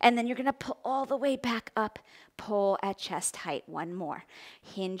beat, and then you're going to pull all the way back up. Pull at chest height. 1 more.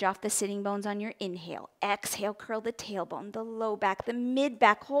 Hinge off the sitting bones on your inhale. Exhale, curl the tailbone, the low back, the mid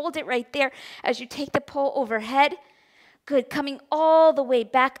back. Hold it right there as you take the pull overhead. Good. Coming all the way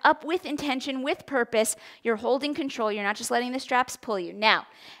back up with intention, with purpose. You're holding control. You're not just letting the straps pull you. Now,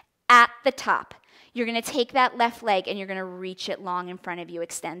 at the top, you're going to take that left leg and you're going to reach it long in front of you.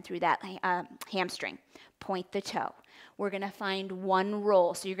 Extend through that hamstring. Point the toe. We're going to find 1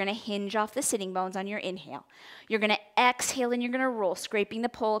 roll. So you're going to hinge off the sitting bones on your inhale. You're going to exhale and you're going to roll, scraping the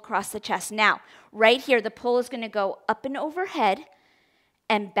pull across the chest. Now, right here, the pull is going to go up and overhead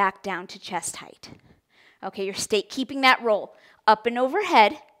and back down to chest height. Okay, you're keeping that roll up and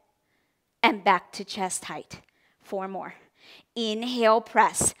overhead and back to chest height. 4 more. Inhale,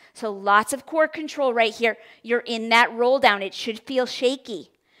 press. So lots of core control right here. You're in that roll down. It should feel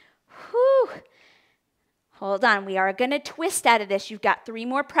shaky. Whew. Hold on. We are going to twist out of this. You've got 3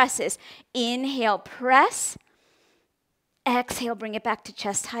 more presses. Inhale, press. Exhale, bring it back to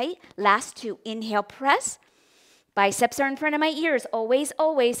chest height. Last 2. Inhale, press. Biceps are in front of my ears. Always,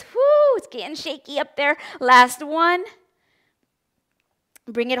 always. Whoo, it's getting shaky up there. Last 1.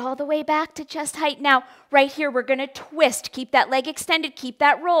 Bring it all the way back to chest height. Now, right here, we're going to twist. Keep that leg extended. Keep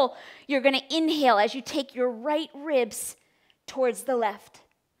that roll. You're going to inhale as you take your right ribs towards the left.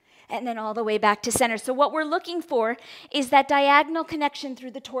 And then all the way back to center. So what we're looking for is that diagonal connection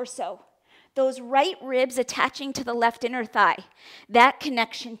through the torso. Those right ribs attaching to the left inner thigh. That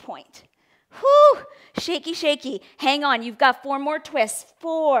connection point. Whew, shaky, shaky. Hang on, you've got 4 more twists.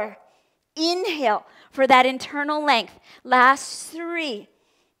 4, Inhale for that internal length. Last 3.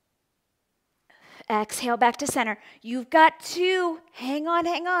 Exhale back to center. You've got 2. Hang on,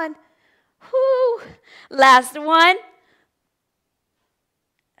 hang on. Whoo. Last 1.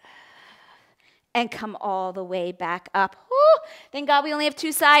 And come all the way back up. Woo. Thank God we only have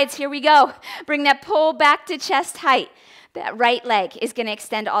 2 sides. Here we go. Bring that pull back to chest height. That right leg is going to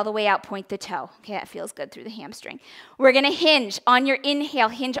extend all the way out, point the toe. Okay, that feels good through the hamstring. We're going to hinge on your inhale,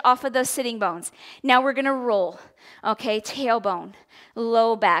 hinge off of those sitting bones. Now we're going to roll. Okay, tailbone,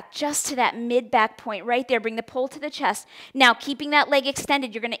 low back, just to that mid-back point right there. Bring the pull to the chest. Now, keeping that leg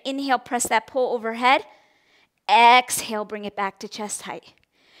extended, you're going to inhale, press that pull overhead. Exhale, bring it back to chest height.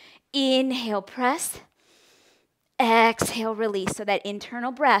 Inhale, press. Exhale, release. So that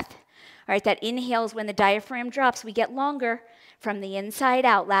internal breath. All right, that inhale is when the diaphragm drops. We get longer from the inside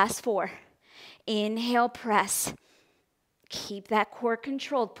out. Last 4. Inhale, press. Keep that core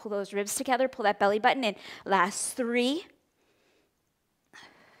controlled. Pull those ribs together. Pull that belly button in. Last 3.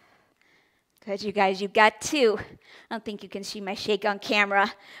 Good, you guys. You've got 2. I don't think you can see my shake on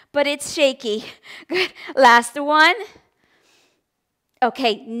camera, but it's shaky. Good. Last 1.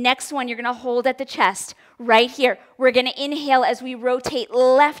 Okay, next one, you're going to hold at the chest right here. We're going to inhale as we rotate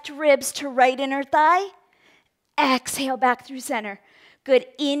left ribs to right inner thigh. Exhale back through center. Good.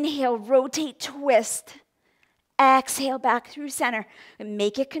 Inhale, rotate, twist. Exhale back through center. And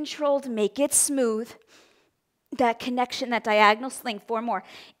make it controlled, make it smooth. That connection, that diagonal sling. 4 more.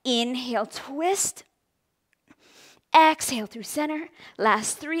 Inhale, twist. Exhale through center.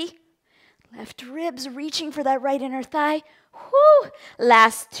 Last 3. Left ribs reaching for that right inner thigh. Whoo!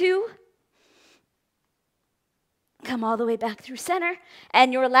 Last 2. Come all the way back through center.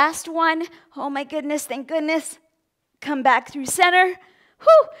 And your last one, oh my goodness, thank goodness. Come back through center.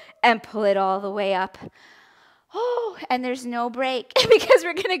 Whoo! And pull it all the way up. Oh, and there's no break because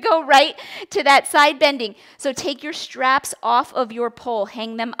we're going to go right to that side bending. So take your straps off of your pole.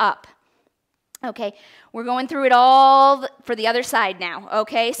 Hang them up. Okay, we're going through it all for the other side now,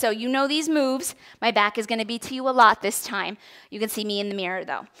 okay? So you know these moves. My back is going to be to you a lot this time. You can see me in the mirror,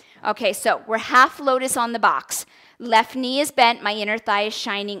 though. Okay, so we're half lotus on the box. Left knee is bent. My inner thigh is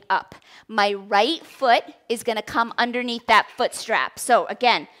shining up. My right foot is going to come underneath that foot strap. So,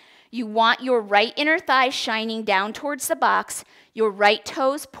 again, you want your right inner thigh shining down towards the box, your right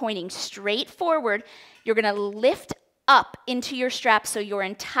toes pointing straight forward. You're going to lift up into your strap so your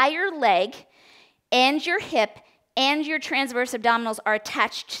entire leg and your hip and your transverse abdominals are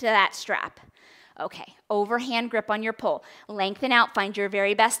attached to that strap. Okay, overhand grip on your pole. Lengthen out, find your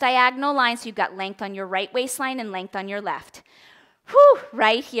very best diagonal line so you've got length on your right waistline and length on your left. Whew,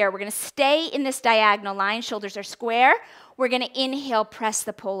 right here. We're going to stay in this diagonal line. Shoulders are square. We're going to inhale, press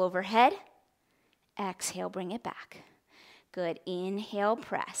the pole overhead. Exhale, bring it back. Good. Inhale,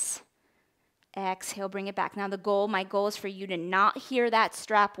 press. Exhale, bring it back. Now my goal is for you to not hear that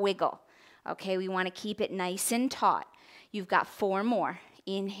strap wiggle. Okay, we want to keep it nice and taut. You've got 4 more.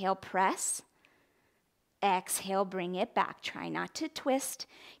 Inhale, press. Exhale, bring it back. Try not to twist.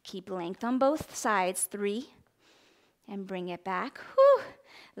 Keep length on both sides. 3. And bring it back. Whew.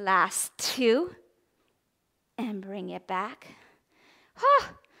 Last 2. And bring it back. Huh.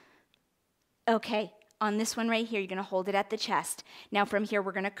 Okay, on this one right here, you're going to hold it at the chest. Now from here,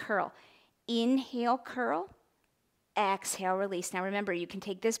 we're going to curl. Inhale, curl. Exhale, release. Now remember, you can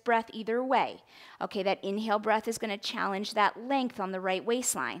take this breath either way. Okay, that inhale breath is going to challenge that length on the right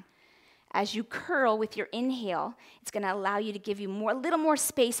waistline. As you curl with your inhale, it's going to allow you to give you a little more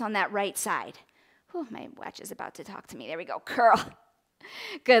space on that right side. Whew, my watch is about to talk to me. There we go. Curl.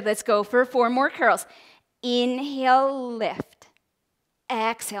 Good. Let's go for 4 more curls. Inhale, lift.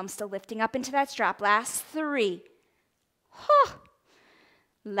 Exhale. I'm still lifting up into that strap. Last 3. Huh.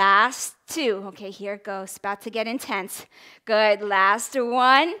 Last 2. Okay, here it goes. About to get intense. Good. Last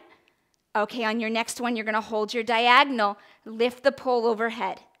 1. Okay, on your next one, you're going to hold your diagonal. Lift the pole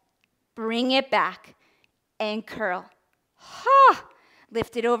overhead. Bring it back and curl. Ha!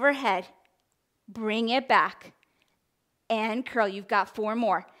 Lift it overhead. Bring it back and curl. You've got 4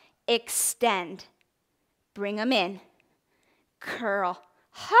 more. Extend. Bring them in. Curl.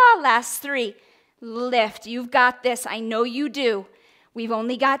 Ha! Last 3. Lift. You've got this. I know you do. We've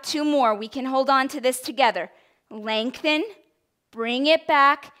only got 2 more. We can hold on to this together. Lengthen. Bring it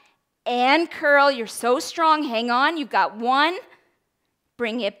back and curl. You're so strong. Hang on. You've got 1.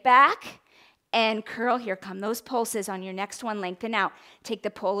 Bring it back and curl. Here come those pulses on your next one. Lengthen out. Take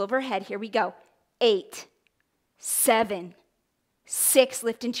the pole overhead. Here we go. 8, 7, 6.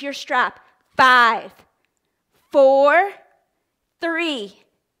 Lift into your strap. 5, 4, 3,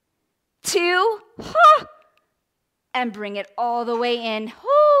 2. And bring it all the way in.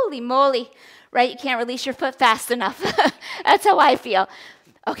 Holy moly, right? You can't release your foot fast enough. That's how I feel.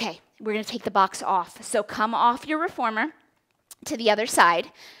 Okay, we're going to take the box off. So come off your reformer to the other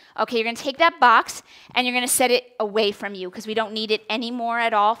side. Okay, you're going to take that box and you're going to set it away from you because we don't need it anymore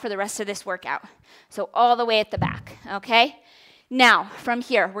at all for the rest of this workout. So all the way at the back, okay? Now, from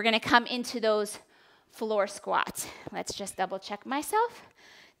here, we're going to come into those floor squats. Let's just double check myself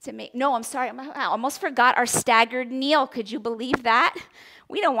to make, no, I'm sorry, I almost forgot our staggered kneel. Could you believe that?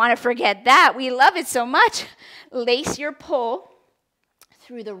 We don't want to forget that. We love it so much. Lace your pole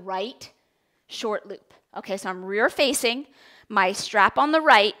through the right short loop. Okay, so I'm rear facing, my strap on the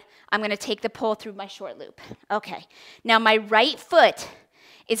right, I'm going to take the pole through my short loop. Okay, now my right foot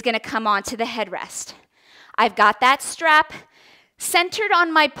is going to come onto the headrest. I've got that strap centered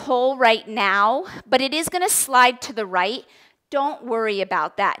on my pole right now, but it is going to slide to the right. Don't worry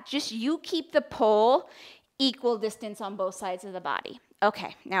about that. Just you keep the pole equal distance on both sides of the body.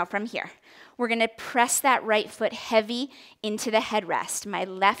 Okay, now from here, we're going to press that right foot heavy into the headrest. My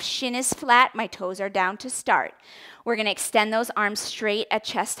left shin is flat, my toes are down to start. We're going to extend those arms straight at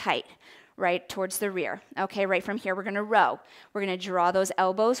chest height, right towards the rear. Okay, right from here, we're going to row. We're going to draw those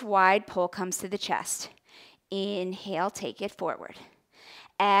elbows wide, pole comes to the chest. Inhale, take it forward.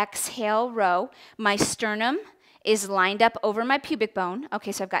 Exhale, row. My sternum is lined up over my pubic bone.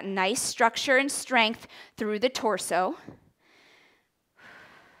 Okay, so I've got nice structure and strength through the torso.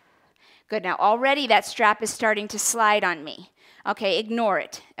 Good, now already that strap is starting to slide on me. Okay, ignore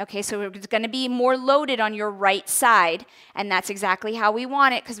it. Okay, so it's going to be more loaded on your right side, and that's exactly how we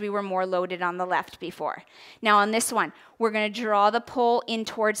want it because we were more loaded on the left before. Now on this one, we're going to draw the pole in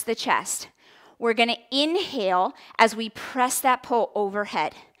towards the chest. We're going to inhale as we press that pole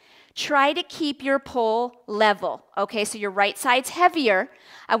overhead. Try to keep your pole level, okay? So your right side's heavier.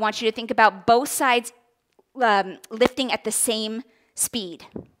 I want you to think about both sides lifting at the same speed,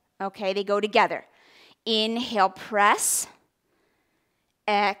 okay? They go together. Inhale, press.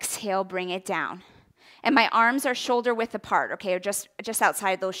 Exhale, bring it down. And my arms are shoulder width apart, okay, or just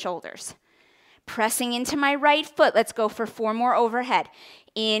outside those shoulders. Pressing into my right foot. Let's go for 4 more overhead.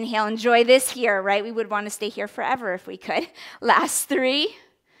 Inhale, enjoy this here, right? We would want to stay here forever if we could. Last 3.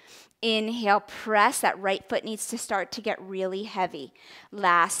 Inhale, press. That right foot needs to start to get really heavy.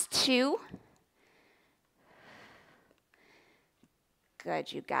 Last 2.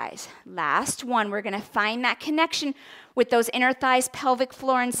 Good, you guys. Last 1. We're going to find that connection with those inner thighs, pelvic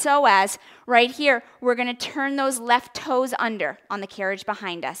floor, and psoas. Right here, we're going to turn those left toes under on the carriage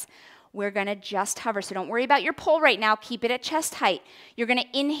behind us. We're going to just hover. So don't worry about your pole right now. Keep it at chest height. You're going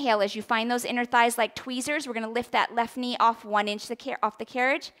to inhale as you find those inner thighs like tweezers. We're going to lift that left knee off 1 inch off the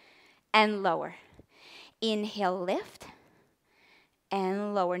carriage and lower. Inhale, lift,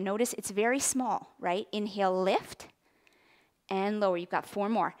 and lower. Notice it's very small, right? Inhale, lift, and lower. You've got 4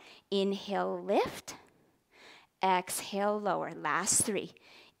 more. Inhale, lift, exhale, lower. Last 3.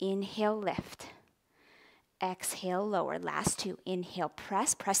 Inhale, lift. Exhale, lower. Last 2. Inhale,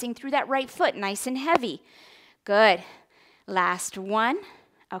 press. Pressing through that right foot, nice and heavy. Good. Last 1.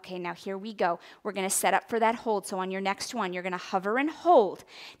 Okay, now here we go. We're going to set up for that hold. So on your next one, you're going to hover and hold.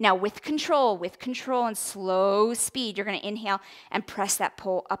 Now with control and slow speed, you're going to inhale and press that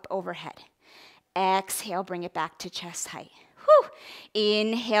pole up overhead. Exhale, bring it back to chest height. Whew.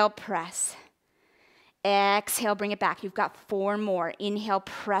 Inhale, press. Exhale, bring it back. You've got 4 more. Inhale,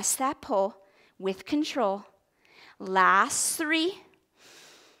 press that pole with control. Last 3.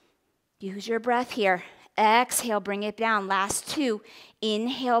 Use your breath here. Exhale, bring it down. Last 2.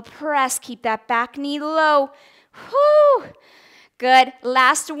 Inhale, press. Keep that back knee low. Whew. Good.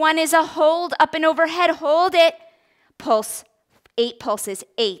 Last 1 is a hold up and overhead. Hold it. Pulse. 8 pulses.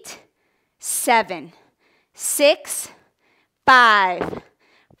 8, 7, 6, 5,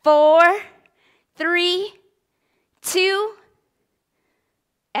 4, 3, 2,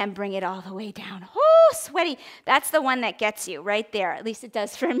 and bring it all the way down. Oh, sweaty. That's the one that gets you right there. At least it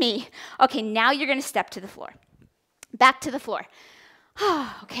does for me. Okay, now you're going to step to the floor. Back to the floor.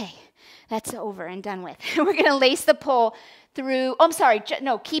 Oh, okay, that's over and done with. We're going to lace the pole through. Oh, I'm sorry.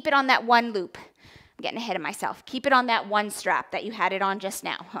 No, keep it on that 1 loop. I'm getting ahead of myself. Keep it on that 1 strap that you had it on just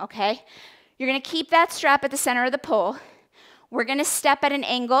now, okay? You're going to keep that strap at the center of the pole. We're going to step at an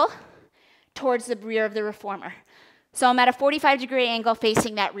angle towards the rear of the reformer. So I'm at a 45-degree angle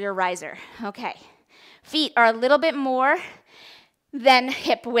facing that rear riser. Okay. Feet are a little bit more than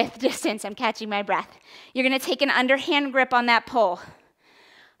hip width distance. I'm catching my breath. You're going to take an underhand grip on that pole.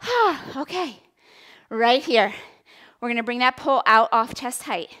 Okay. Right here. We're going to bring that pole out off chest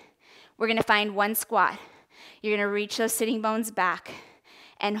height. We're going to find 1 squat. You're going to reach those sitting bones back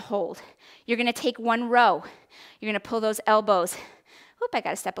and hold. You're going to take 1 row. You're going to pull those elbows Oop, I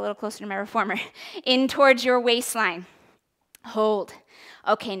got to step a little closer to my reformer. In towards your waistline. Hold.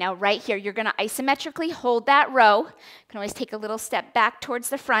 Okay, now right here, you're going to isometrically hold that row. You can always take a little step back towards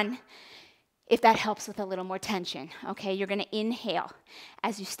the front if that helps with a little more tension. Okay, you're going to inhale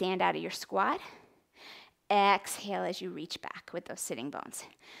as you stand out of your squat. Exhale as you reach back with those sitting bones.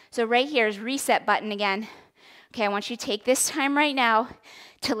 So right here is reset button again. Okay, I want you to take this time right now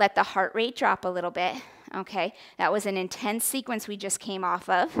to let the heart rate drop a little bit. Okay, that was an intense sequence we just came off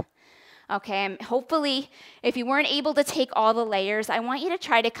of. Okay, and hopefully, if you weren't able to take all the layers, I want you to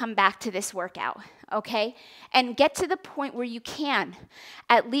try to come back to this workout, okay? And get to the point where you can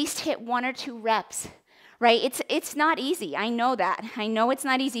at least hit 1 or 2 reps, right? It's not easy. I know that. I know it's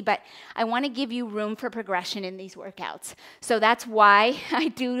not easy, but I want to give you room for progression in these workouts. So that's why I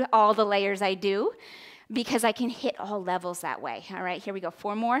do all the layers I do, because I can hit all levels that way. All right, here we go.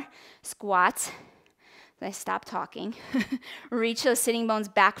 4 more squats. I stop talking. Reach those sitting bones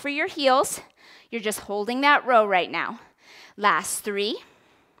back for your heels. You're just holding that row right now. Last 3.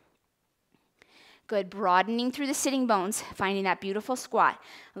 Good, broadening through the sitting bones, finding that beautiful squat.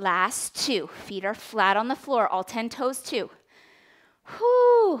 Last 2. Feet are flat on the floor, all 10 toes too.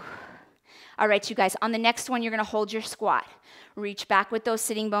 Whew. All right, you guys, on the next one, you're gonna hold your squat. Reach back with those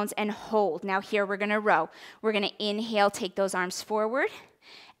sitting bones and hold. Now here, we're gonna row. We're gonna inhale, take those arms forward.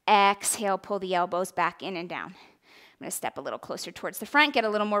 Exhale, pull the elbows back in and down. I'm going to step a little closer towards the front, get a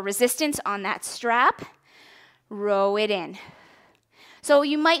little more resistance on that strap. Row it in. So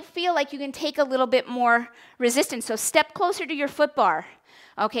you might feel like you can take a little bit more resistance. So step closer to your foot bar.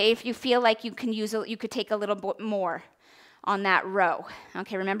 Okay, if you feel like you could take a little bit more on that row.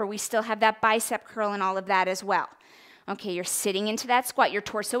 Okay, remember we still have that bicep curl and all of that as well. Okay, you're sitting into that squat. Your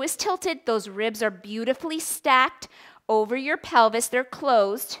torso is tilted. Those ribs are beautifully stacked over your pelvis. They're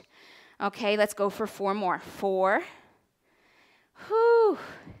closed. Okay, let's go for 4 more. 4. Whew.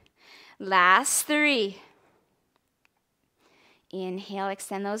 Last 3. Inhale,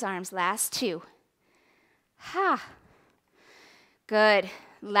 extend those arms. Last 2. Ha. Good.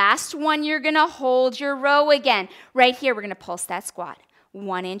 Last 1, you're going to hold your row again. Right here, we're going to pulse that squat.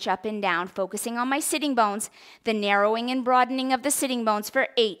 1 inch up and down, focusing on my sitting bones, the narrowing and broadening of the sitting bones for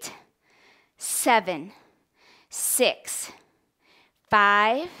 8, 7, 6,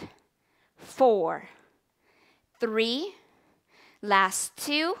 5, 4, 3, last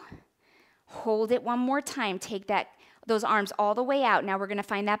 2. Hold it 1 more time. Take those arms all the way out. Now we're going to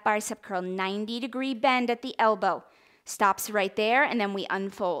find that bicep curl, 90-degree bend at the elbow. Stops right there, and then we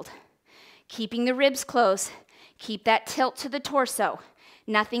unfold. Keeping the ribs close. Keep that tilt to the torso.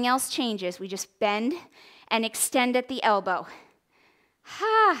 Nothing else changes. We just bend and extend at the elbow.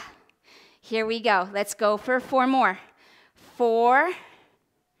 Ha! Here we go. Let's go for 4 more. 4.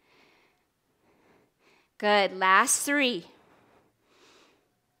 Good. Last 3.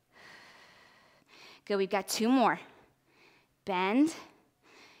 Good. We've got 2 more. Bend.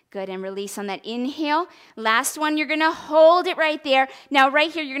 Good. And release on that inhale. Last one. You're going to hold it right there. Now,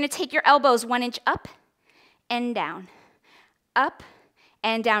 right here, you're going to take your elbows 1 inch up and down. Up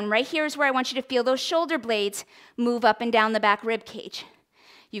and down. Right here is where I want you to feel those shoulder blades move up and down the back rib cage.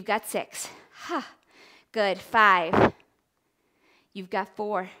 You've got 6. Ha. Good. 5. You've got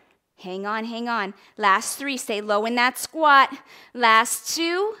 4. Hang on, hang on. Last 3. Stay low in that squat. Last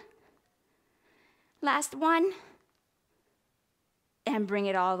 2. Last 1. And bring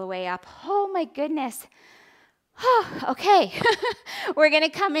it all the way up. Oh, my goodness. Okay. We're going to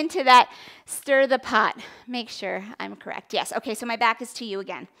come into that stir the pot. Make sure I'm correct. Yes. Okay, so my back is to you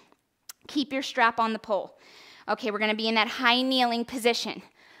again. Keep your strap on the pole. Okay, we're going to be in that high kneeling position.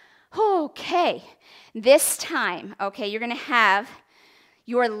 Okay. This time, okay, you're going to have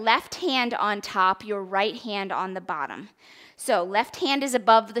your left hand on top, your right hand on the bottom. So left hand is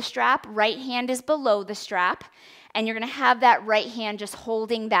above the strap, right hand is below the strap, and you're going to have that right hand just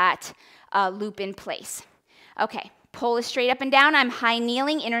holding that loop in place. Okay, pole is straight up and down. I'm high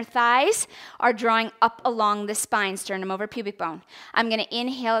kneeling. Inner thighs are drawing up along the spine, sternum over pubic bone. I'm going to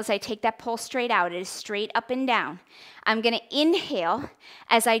inhale as I take that pole straight out. It is straight up and down. I'm going to inhale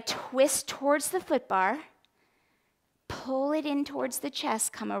as I twist towards the foot bar, pull it in towards the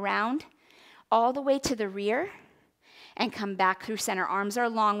chest, come around all the way to the rear, and come back through center. Arms are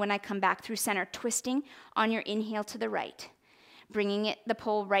long when I come back through center, twisting on your inhale to the right. Bringing the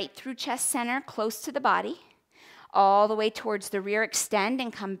pole right through chest center, close to the body, all the way towards the rear, extend,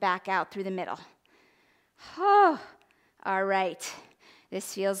 and come back out through the middle. Oh, all right.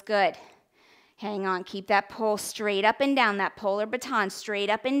 This feels good. Hang on. Keep that pole straight up and down, that polar baton straight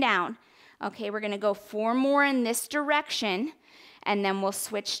up and down. Okay, we're going to go 4 more in this direction, and then we'll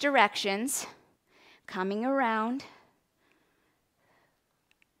switch directions, coming around.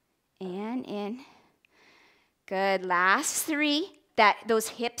 And in. Good. Last 3. Those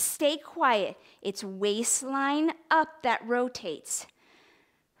hips stay quiet. It's waistline up that rotates.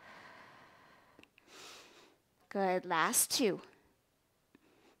 Good. Last 2.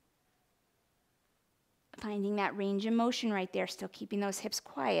 Finding that range of motion right there, still keeping those hips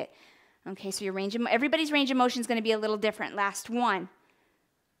quiet. Okay, so everybody's range of motion is going to be a little different. Last 1.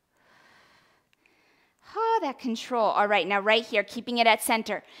 Oh, that control. All right, now right here, keeping it at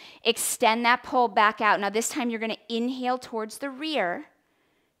center. Extend that pole back out. Now this time you're going to inhale towards the rear,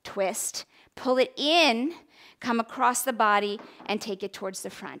 twist, pull it in, come across the body, and take it towards the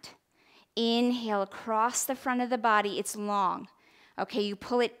front. Inhale across the front of the body. It's long. Okay, you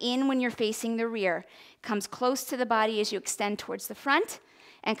pull it in when you're facing the rear. Comes close to the body as you extend towards the front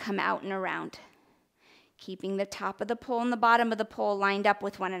and come out and around. Keeping the top of the pole and the bottom of the pole lined up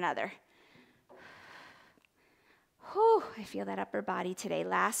with one another. Whew, I feel that upper body today.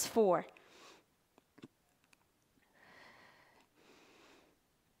 Last 4.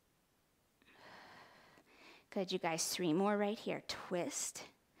 Good, you guys. 3 more right here. Twist.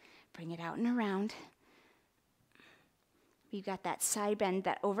 Bring it out and around. You got that side bend,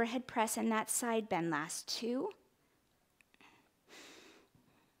 that overhead press, and that side bend. Last 2.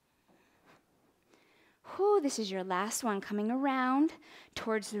 Whew, this is your last one. Coming around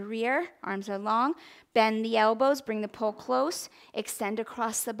towards the rear. Arms are long. Bend the elbows. Bring the pole close. Extend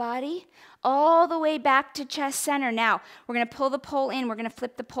across the body. All the way back to chest center. Now, we're going to pull the pole in. We're going to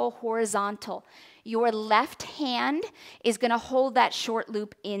flip the pole horizontal. Your left hand is going to hold that short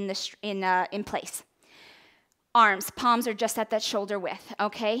loop in place. Arms, palms are just at that shoulder width,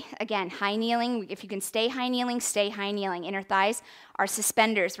 okay? Again, high kneeling. If you can stay high kneeling, stay high kneeling. Inner thighs are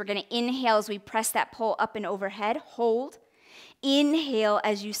suspenders. We're going to inhale as we press that pole up and overhead. Hold. Inhale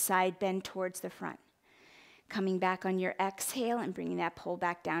as you side bend towards the front. Coming back on your exhale and bringing that pole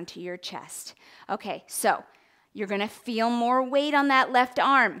back down to your chest. Okay, so you're going to feel more weight on that left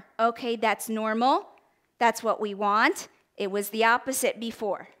arm. Okay, that's normal. That's what we want. It was the opposite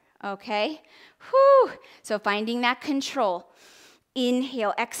before. Okay, whew. So finding that control.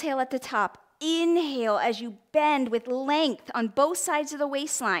 Inhale, exhale at the top. Inhale as you bend with length on both sides of the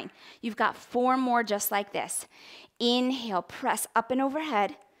waistline. You've got 4 more just like this. Inhale, press up and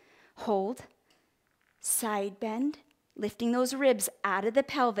overhead. Hold. Side bend. Lifting those ribs out of the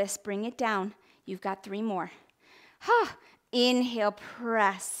pelvis. Bring it down. You've got 3 more. Inhale,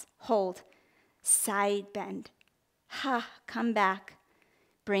 press. Hold. Side bend. Come back.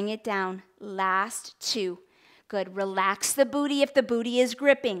 Bring it down. Last 2. Good. Relax the booty if the booty is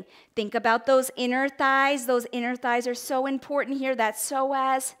gripping. Think about those inner thighs. Those inner thighs are so important here. That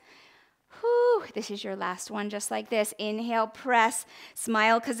psoas. Whew. This is your last one just like this. Inhale, press.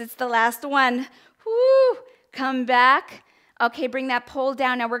 Smile because it's the last one. Whew. Come back. Okay, bring that pole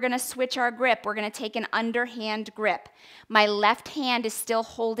down. Now we're going to switch our grip. We're going to take an underhand grip. My left hand is still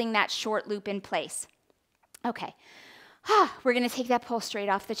holding that short loop in place. Okay. We're going to take that pole straight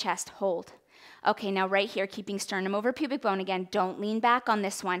off the chest. Hold. Okay, now right here, keeping sternum over pubic bone again. Don't lean back on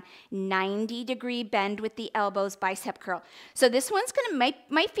this one. 90-degree bend with the elbows, bicep curl. So this one's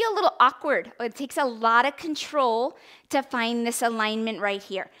might feel a little awkward. It takes a lot of control to find this alignment right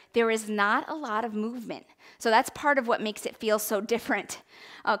here. There is not a lot of movement. So that's part of what makes it feel so different.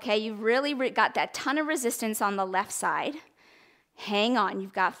 Okay, you've really got that ton of resistance on the left side. Hang on,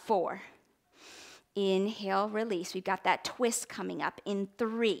 you've got 4. Inhale, release. We've got that twist coming up in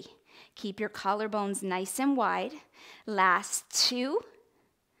 3. Keep your collarbones nice and wide. Last 2.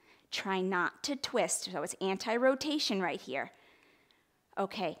 Try not to twist. So it's anti-rotation right here.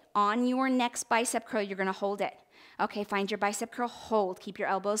 Okay, on your next bicep curl, you're going to hold it. Okay, find your bicep curl, hold. Keep your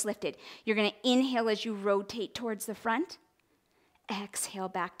elbows lifted. You're going to inhale as you rotate towards the front. Exhale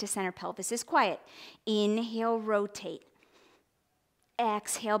back to center. Pelvis is quiet. Inhale, rotate.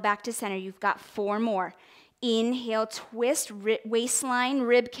 Exhale back to center. You've got 4 more. Inhale, twist, waistline,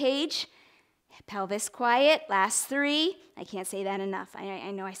 rib cage. Pelvis quiet. Last 3. I can't say that enough.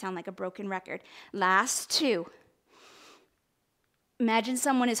 I know I sound like a broken record. Last 2. Imagine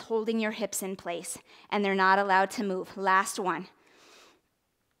someone is holding your hips in place and they're not allowed to move. Last 1.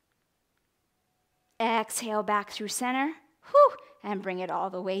 Exhale back through center. Whew, and bring it all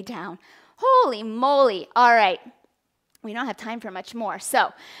the way down. Holy moly. All right. We don't have time for much more.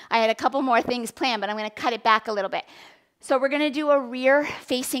 So I had a couple more things planned, but I'm going to cut it back a little bit. So we're going to do a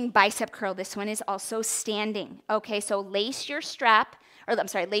rear-facing bicep curl. This one is also standing. Okay, so lace your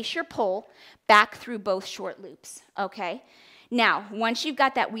lace your pole back through both short loops. Okay. Now, once you've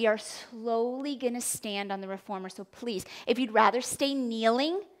got that, we are slowly going to stand on the reformer. So please, if you'd rather stay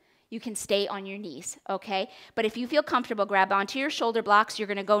kneeling, you can stay on your knees, okay? But if you feel comfortable, grab onto your shoulder blocks. You're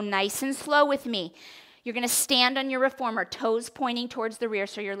gonna go nice and slow with me. You're gonna stand on your reformer, toes pointing towards the rear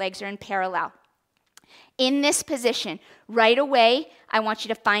so your legs are in parallel. In this position, right away, I want you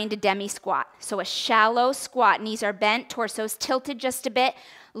to find a demi squat. So a shallow squat, knees are bent, torso's tilted just a bit,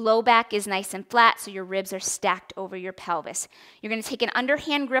 low back is nice and flat, so your ribs are stacked over your pelvis. You're gonna take an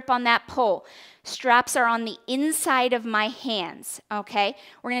underhand grip on that pole. Straps are on the inside of my hands, okay?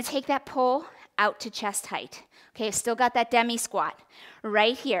 We're gonna take that pole out to chest height. Okay, I've still got that demi squat.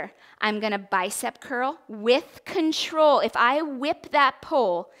 Right here, I'm gonna bicep curl with control. If I whip that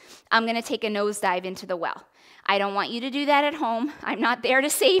pole, I'm gonna take a nosedive into the well. I don't want you to do that at home. I'm not there to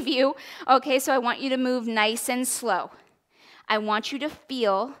save you. Okay, so I want you to move nice and slow. I want you to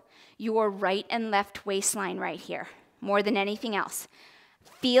feel your right and left waistline right here, more than anything else.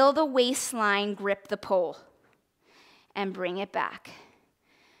 Feel the waistline grip the pole and bring it back.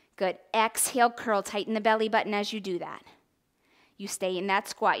 Good. Exhale, curl, tighten the belly button as you do that. You stay in that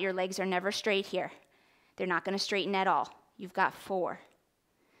squat. Your legs are never straight here. They're not going to straighten at all. You've got 4.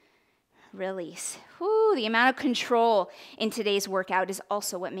 Release. Whew, the amount of control in today's workout is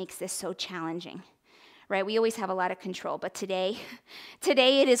also what makes this so challenging, right? We always have a lot of control, but today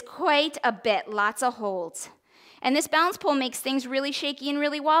it is quite a bit, lots of holds. And this balance pole makes things really shaky and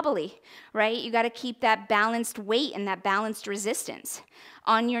really wobbly, right? You got to keep that balanced weight and that balanced resistance.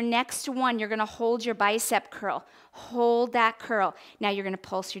 On your next one, you're going to hold your bicep curl. Hold that curl. Now you're going to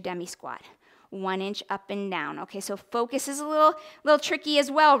pulse your demi squat. 1 inch up and down. Okay, so focus is a little tricky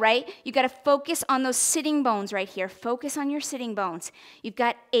as well, right? You got to focus on those sitting bones right here. Focus on your sitting bones. You've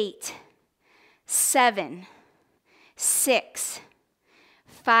got 8, 7, 6,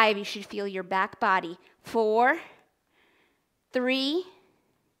 5. You should feel your back body. 4, 3,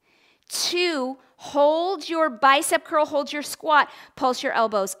 2, hold your bicep curl, hold your squat, pulse your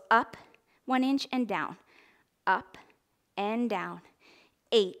elbows up 1 inch and down, up and down.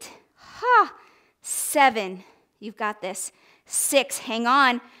 8, 7, you've got this. 6, hang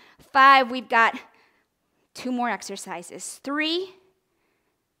on. 5, we've got 2 more exercises. 3,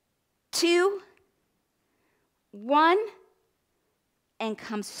 2, 1, and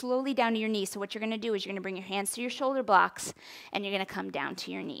come slowly down to your knees. So what you're going to do is you're going to bring your hands to your shoulder blocks, and you're going to come down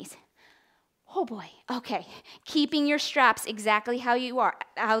to your knees. Oh boy, okay. Keeping your straps exactly how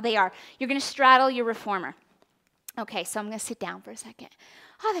they are. You're going to straddle your reformer. Okay, so I'm going to sit down for a second.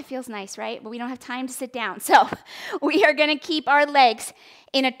 Oh, that feels nice, right? But we don't have time to sit down. So we are going to keep our legs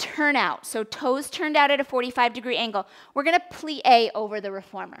in a turnout. So toes turned out at a 45-degree angle. We're going to plie over the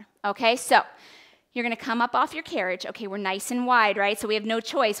reformer. Okay, so you're going to come up off your carriage. Okay, we're nice and wide, right? So we have no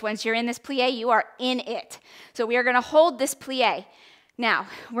choice. Once you're in this plie, you are in it. So we are going to hold this plie. Now,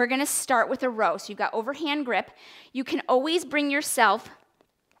 we're going to start with a row. So you've got overhand grip. You can always bring yourself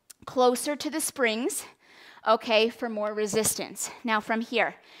closer to the springs, okay, for more resistance. Now from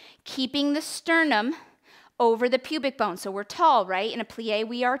here, keeping the sternum over the pubic bone. So we're tall, right? In a plie,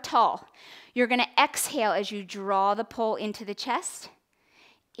 we are tall. You're going to exhale as you draw the pole into the chest.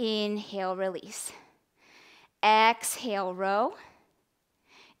 Inhale, release. Exhale, row.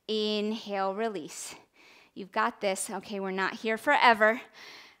 Inhale, release. You've got this. Okay, we're not here forever.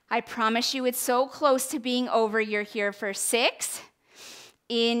 I promise you it's so close to being over. You're here for 6.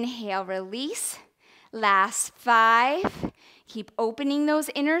 Inhale, release. Last 5. Keep opening those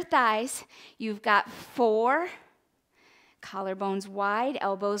inner thighs. You've got 4. Collarbones wide,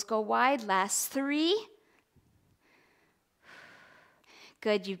 elbows go wide. Last 3.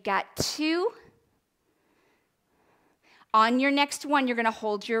 Good, you've got 2. On your next one, you're going to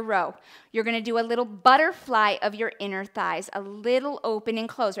hold your row. You're going to do a little butterfly of your inner thighs, a little open and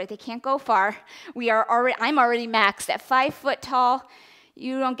close, right? They can't go far. I'm already maxed at 5 foot tall.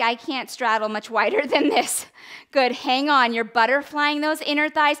 I can't straddle much wider than this. Good, hang on. You're butterflying those inner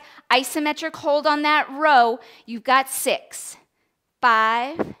thighs. Isometric hold on that row. You've got 6,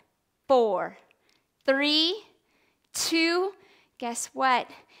 5, 4, 3, 2. Guess what?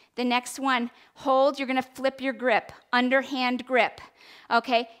 The next one, hold. You're going to flip your grip, underhand grip.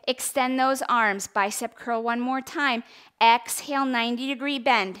 Okay, extend those arms. Bicep curl one more time. Exhale, 90-degree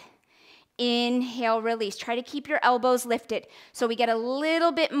bend. Inhale, release. Try to keep your elbows lifted so we get a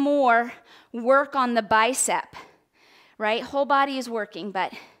little bit more work on the bicep, right? Whole body is working,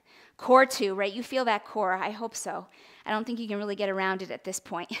 but core too, right? You feel that core. I hope so. I don't think you can really get around it at this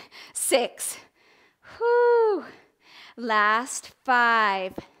point. 6. Whew. Last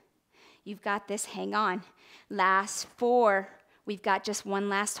 5. You've got this. Hang on. Last 4. We've got just one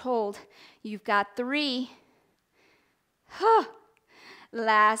last hold. You've got 3.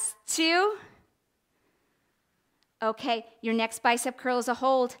 Last 2. Okay, your next bicep curl is a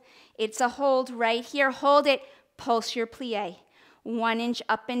hold. It's a hold right here. Hold it. Pulse your plie. 1 inch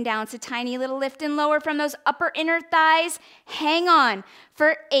up and down. It's a tiny little lift and lower from those upper inner thighs. Hang on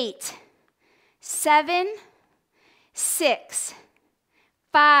for 8, 7, 6,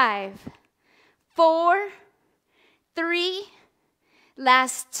 5, 4, 3,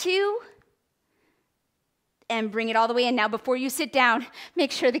 last 2, and bring it all the way in. Now, before you sit down,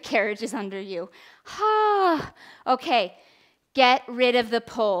 make sure the carriage is under you. Okay, get rid of the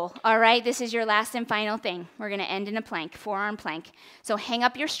pull, all right? This is your last and final thing. We're going to end in a plank, forearm plank. So hang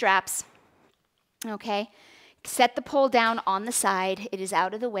up your straps, okay? Set the pole down on the side. It is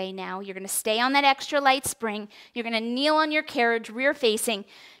out of the way now. You're going to stay on that extra light spring. You're going to kneel on your carriage, rear facing.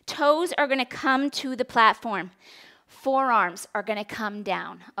 Toes are going to come to the platform. Forearms are going to come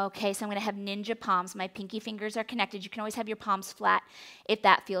down, okay? So I'm going to have ninja palms. My pinky fingers are connected. You can always have your palms flat if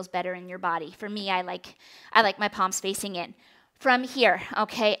that feels better in your body. For me, I like my palms facing in. From here,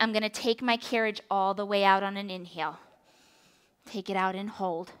 okay, I'm going to take my carriage all the way out on an inhale. Take it out and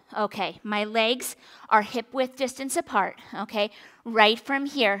hold. Okay, my legs are hip width distance apart, okay? Right from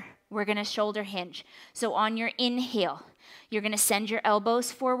here, we're going to shoulder hinge. So on your inhale, you're going to send your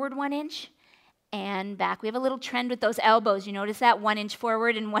elbows forward 1 inch and back. We have a little trend with those elbows. You notice that? 1 inch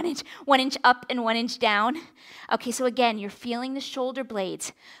forward and 1 inch up and 1 inch down. Okay, so again, you're feeling the shoulder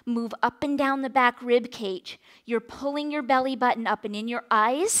blades move up and down the back rib cage. You're pulling your belly button up, and in your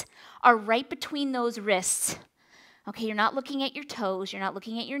eyes are right between those wrists. Okay, you're not looking at your toes. You're not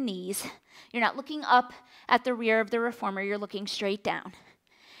looking at your knees. You're not looking up at the rear of the reformer. You're looking straight down.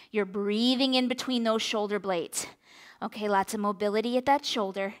 You're breathing in between those shoulder blades. Okay, lots of mobility at that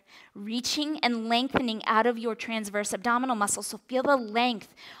shoulder, reaching and lengthening out of your transverse abdominal muscle. So feel the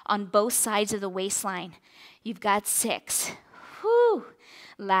length on both sides of the waistline. You've got 6. Whew.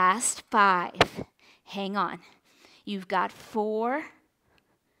 Last 5. Hang on. You've got 4.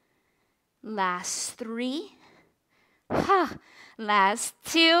 Last 3. Last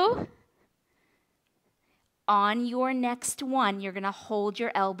 2. On your next one, you're going to hold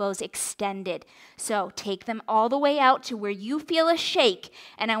your elbows extended. So take them all the way out to where you feel a shake,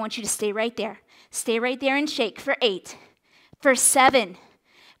 and I want you to stay right there. Stay right there and shake for 8, for 7,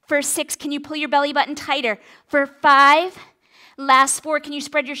 for 6. Can you pull your belly button tighter? For 5, last 4. Can you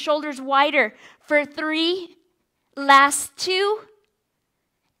spread your shoulders wider? For 3, last 2.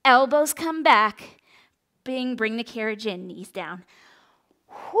 Elbows come back. Bring the carriage in, knees down.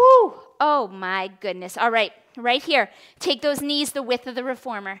 Whew. Oh my goodness. All right, right here. Take those knees the width of the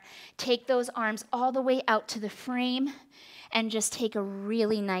reformer. Take those arms all the way out to the frame and just take a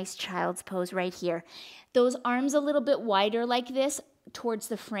really nice child's pose right here. Those arms a little bit wider like this towards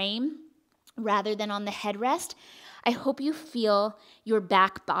the frame rather than on the headrest. I hope you feel your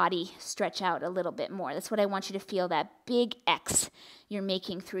back body stretch out a little bit more. That's what I want you to feel, that big X you're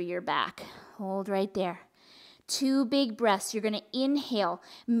making through your back. Hold right there. 2 big breaths. You're going to inhale,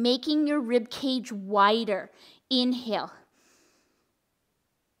 making your rib cage wider. Inhale.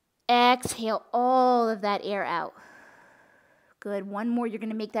 Exhale all of that air out. Good. One more. You're going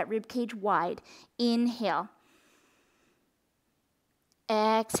to make that rib cage wide. Inhale.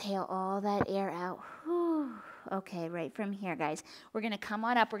 Exhale all that air out. Whew. Okay, right from here, guys. We're going to come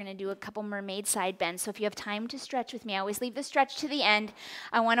on up. We're going to do a couple mermaid side bends. So if you have time to stretch with me, I always leave the stretch to the end.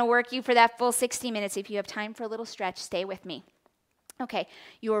 I want to work you for that full 60 minutes. If you have time for a little stretch, stay with me. Okay,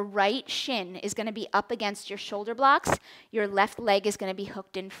 your right shin is going to be up against your shoulder blocks. Your left leg is going to be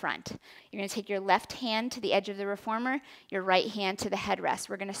hooked in front. You're going to take your left hand to the edge of the reformer, your right hand to the headrest.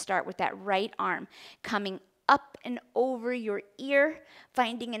 We're going to start with that right arm coming up and over your ear,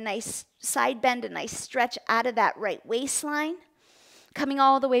 finding a nice side bend, a nice stretch out of that right waistline. Coming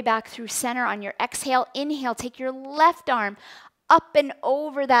all the way back through center on your exhale. Inhale, take your left arm up and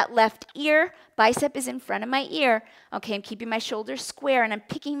over that left ear. Bicep is in front of my ear. Okay, I'm keeping my shoulders square and I'm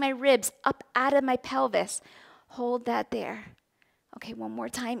picking my ribs up out of my pelvis. Hold that there. Okay, one more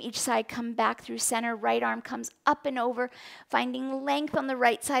time. Each side, come back through center. Right arm comes up and over, finding length on the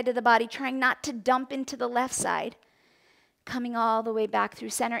right side of the body, trying not to dump into the left side. Coming all the way back through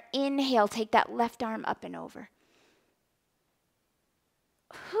center. Inhale, take that left arm up and over.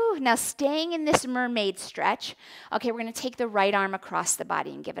 Whew. Now staying in this mermaid stretch. Okay, we're going to take the right arm across the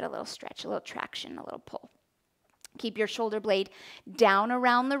body and give it a little stretch, a little traction, a little pull. Keep your shoulder blade down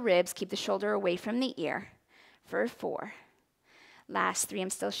around the ribs. Keep the shoulder away from the ear for 4. Last 3, I'm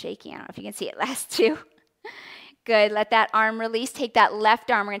still shaking. I don't know if you can see it. Last 2. Good. Let that arm release. Take that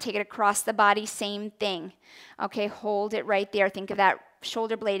left arm. We're going to take it across the body. Same thing. Okay, hold it right there. Think of that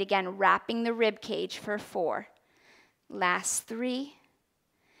shoulder blade again, wrapping the rib cage for 4. Last 3.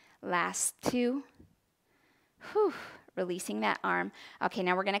 Last 2. Whew. Releasing that arm. Okay,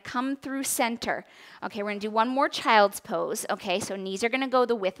 now we're going to come through center. Okay, we're going to do one more child's pose. Okay, so knees are going to go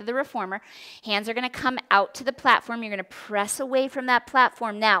the width of the reformer. Hands are going to come out to the platform. You're going to press away from that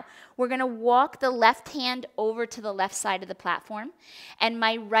platform. Now, we're going to walk the left hand over to the left side of the platform, and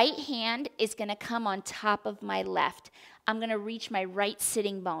my right hand is going to come on top of my left. I'm going to reach my right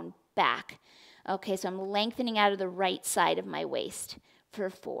sitting bone back. Okay, so I'm lengthening out of the right side of my waist for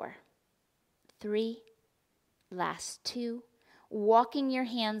 4, 3, last 2, walking your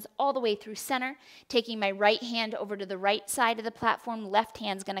hands all the way through center, taking my right hand over to the right side of the platform, left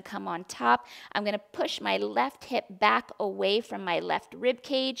hand's gonna come on top. I'm gonna push my left hip back away from my left rib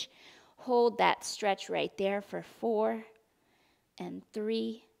cage. Hold that stretch right there for 4 and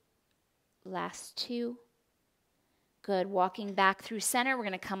 3, last 2. Good, walking back through center, we're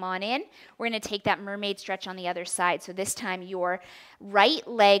gonna come on in. We're gonna take that mermaid stretch on the other side. So this time your right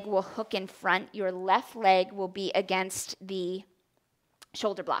leg will hook in front, your left leg will be against the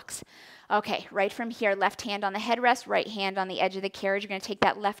shoulder blocks. Okay, right from here, left hand on the headrest, right hand on the edge of the carriage. You're gonna take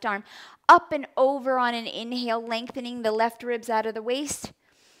that left arm up and over on an inhale, lengthening the left ribs out of the waist.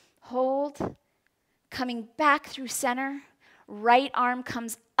 Hold, coming back through center. Right arm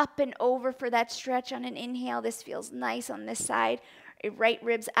comes up and over for that stretch on an inhale. This feels nice on this side. Right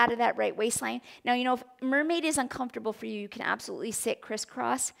ribs out of that right waistline. Now, you know, if mermaid is uncomfortable for you, you can absolutely sit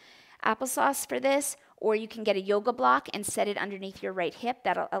crisscross applesauce for this, or you can get a yoga block and set it underneath your right hip.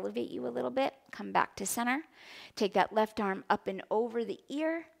 That'll elevate you a little bit. Come back to center. Take that left arm up and over the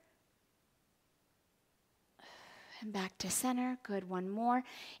ear. And back to center. Good, one more.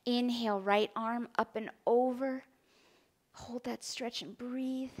 Inhale, right arm up and over. Hold that stretch and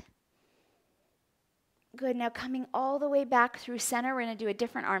breathe. Good, now coming all the way back through center, we're gonna do a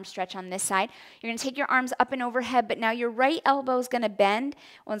different arm stretch on this side. You're gonna take your arms up and overhead, but now your right elbow is gonna bend,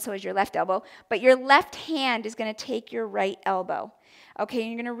 well, and so is your left elbow, but your left hand is gonna take your right elbow. Okay,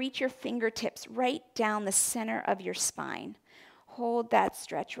 and you're gonna reach your fingertips right down the center of your spine. Hold that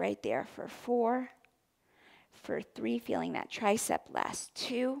stretch right there for 4, for 3, feeling that tricep, last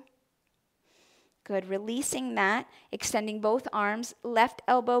 2. Good, releasing that, extending both arms, left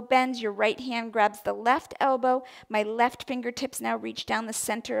elbow bends, your right hand grabs the left elbow, my left fingertips now reach down the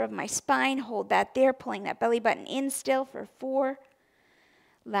center of my spine, hold that there, pulling that belly button in still for 4,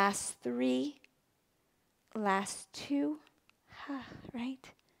 last 3, last 2,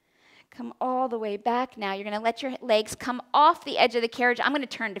 right? Come all the way back. Now you're gonna let your legs come off the edge of the carriage. I'm gonna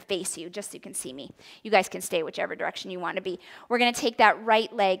turn to face you just so you can see me. You guys can stay whichever direction you want to be. We're gonna take that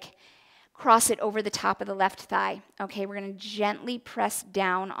right leg, cross it over the top of the left thigh. Okay, we're going to gently press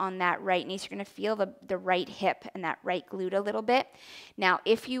down on that right knee. So you're going to feel the right hip and that right glute a little bit. Now,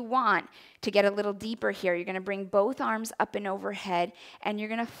 if you want to get a little deeper here, you're going to bring both arms up and overhead, and you're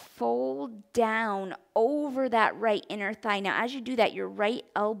going to fold down over that right inner thigh. Now, as you do that, your right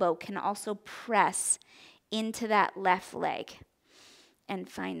elbow can also press into that left leg. And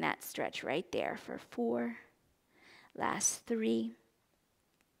find that stretch right there for 4, last 3,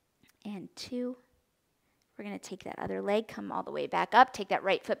 and 2. We're going to take that other leg, come all the way back up, take that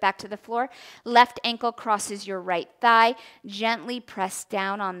right foot back to the floor. Left ankle crosses your right thigh. Gently press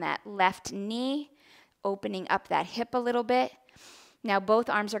down on that left knee, opening up that hip a little bit. Now both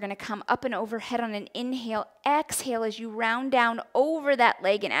arms are going to come up and overhead on an inhale. Exhale as you round down over that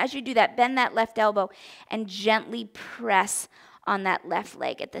leg. And as you do that, bend that left elbow and gently press on that left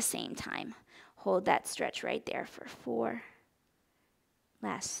leg at the same time. Hold that stretch right there for 4.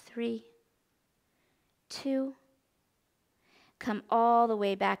 Last 3, 2. Come all the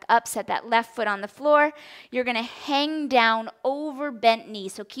way back up. Set that left foot on the floor. You're going to hang down over bent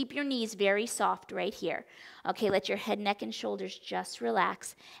knees. So keep your knees very soft right here. Okay, let your head, neck, and shoulders just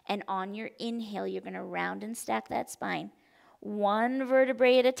relax. And on your inhale, you're going to round and stack that spine. One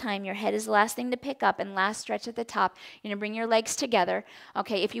vertebrae at a time. Your head is the last thing to pick up, and last stretch at the top. You're going to bring your legs together.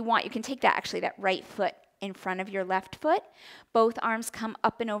 Okay, if you want, you can take that, actually, that right foot in front of your left foot. Both arms come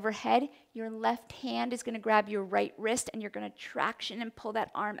up and overhead. Your left hand is going to grab your right wrist, and you're going to traction and pull that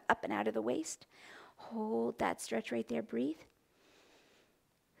arm up and out of the waist. Hold that stretch right there. Breathe.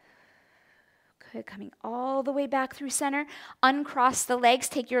 Good. Coming all the way back through center. Uncross the legs.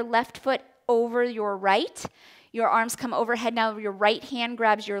 Take your left foot over your right. Your arms come overhead. Now your right hand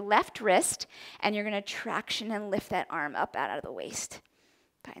grabs your left wrist, and you're going to traction and lift that arm up out of the waist.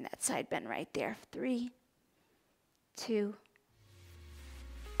 Find that side bend right there. 3, 2,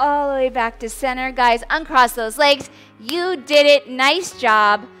 all the way back to center. Guys, uncross those legs. You did it. Nice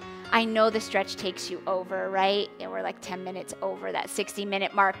job. I know the stretch takes you over, right? And we're like 10 minutes over that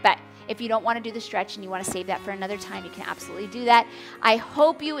 60-minute mark, but if you don't want to do the stretch and you want to save that for another time, you can absolutely do that. I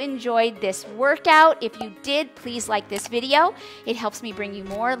hope you enjoyed this workout. If you did, please like this video. It helps me bring you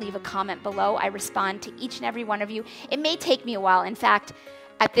more. Leave a comment below. I respond to each and every one of you. It may take me a while. In fact,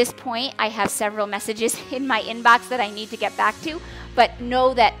 at this point, I have several messages in my inbox that I need to get back to, but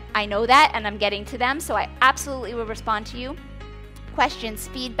know that I know that and I'm getting to them, so I absolutely will respond to you. Questions,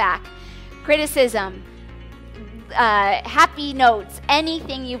 feedback, criticism, happy notes,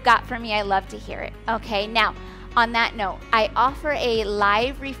 anything you've got for me, I love to hear it. Okay, now on that note, I offer a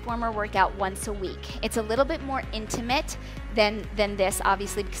live reformer workout once a week. It's a little bit more intimate than this,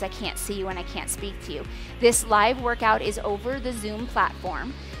 obviously, because I can't see you and I can't speak to you. This live workout is over the Zoom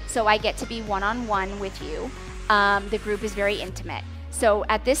platform, so I get to be one-on-one with you. The group is very intimate. So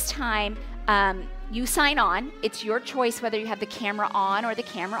at this time, you sign on. It's your choice whether you have the camera on or the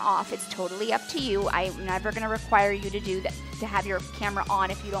camera off. It's totally up to you. I'm never going to require you to do that, to have your camera on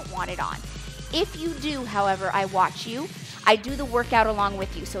if you don't want it on. If you do, however, I watch you. I do the workout along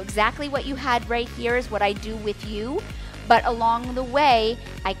with you. So exactly what you had right here is what I do with you. But along the way,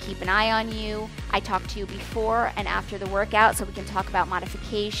 I keep an eye on you. I talk to you before and after the workout so we can talk about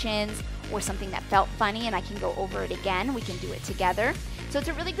modifications or something that felt funny and I can go over it again. We can do it together. So it's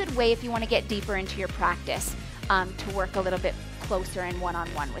a really good way if you want to get deeper into your practice to work a little bit closer and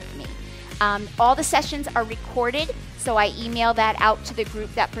one-on-one with me. All the sessions are recorded, so I email that out to the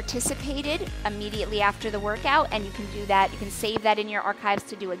group that participated immediately after the workout, and you can do that. You can save that in your archives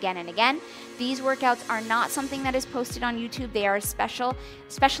to do again and again. These workouts are not something that is posted on YouTube. They are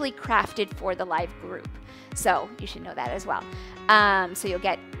specially crafted for the live group. So you should know that as well. So you'll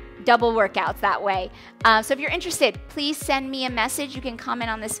get double workouts that way. So if you're interested, please send me a message. You can comment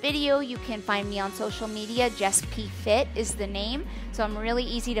on this video. You can find me on social media. JessPFit is the name. So I'm really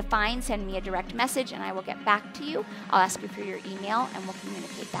easy to find. Send me a direct message and I will get back to you. I'll ask you for your email and we'll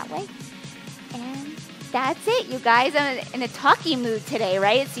communicate that way. And that's it, you guys. I'm in a talky mood today,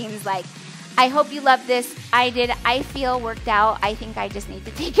 right? It seems like. I hope you love this. I did. I feel worked out. I think I just need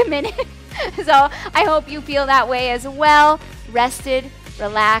to take a minute. So I hope you feel that way as well. Rested,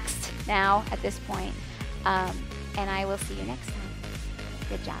 relaxed now at this point. And I will see you next time.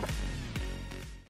 Good job.